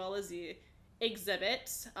stuff, as well as the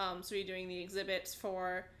exhibits. So we're doing the exhibits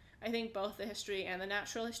for, I think, both the History and the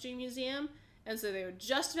Natural History Museum. And so they were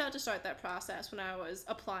just about to start that process when I was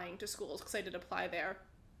applying to schools, because I did apply there.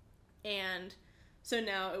 And so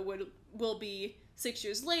now it will be 6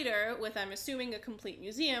 years later with, I'm assuming, a complete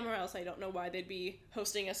museum, or else I don't know why they'd be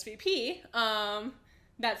hosting SVP.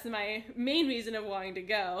 That's my main reason of wanting to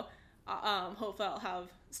go. Hopefully I'll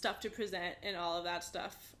have stuff to present and all of that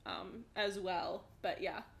stuff as well. But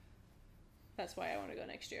yeah, that's why I want to go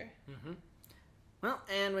next year. Mm-hmm. Well,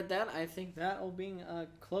 and with that, I think that will bring a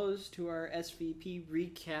close to our SVP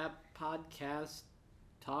recap podcast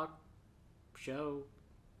talk show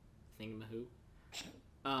thingamahoo.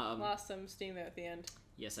 Lost some steam there at the end.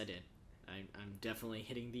 Yes, I did. I'm definitely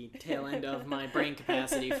hitting the tail end of my brain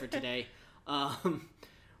capacity for today.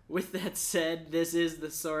 With that said, this is the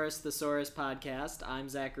SauraPODcast. I'm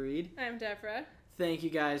Zach Reed. I'm Deborah. Thank you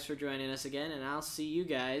guys for joining us again, and I'll see you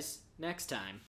guys next time.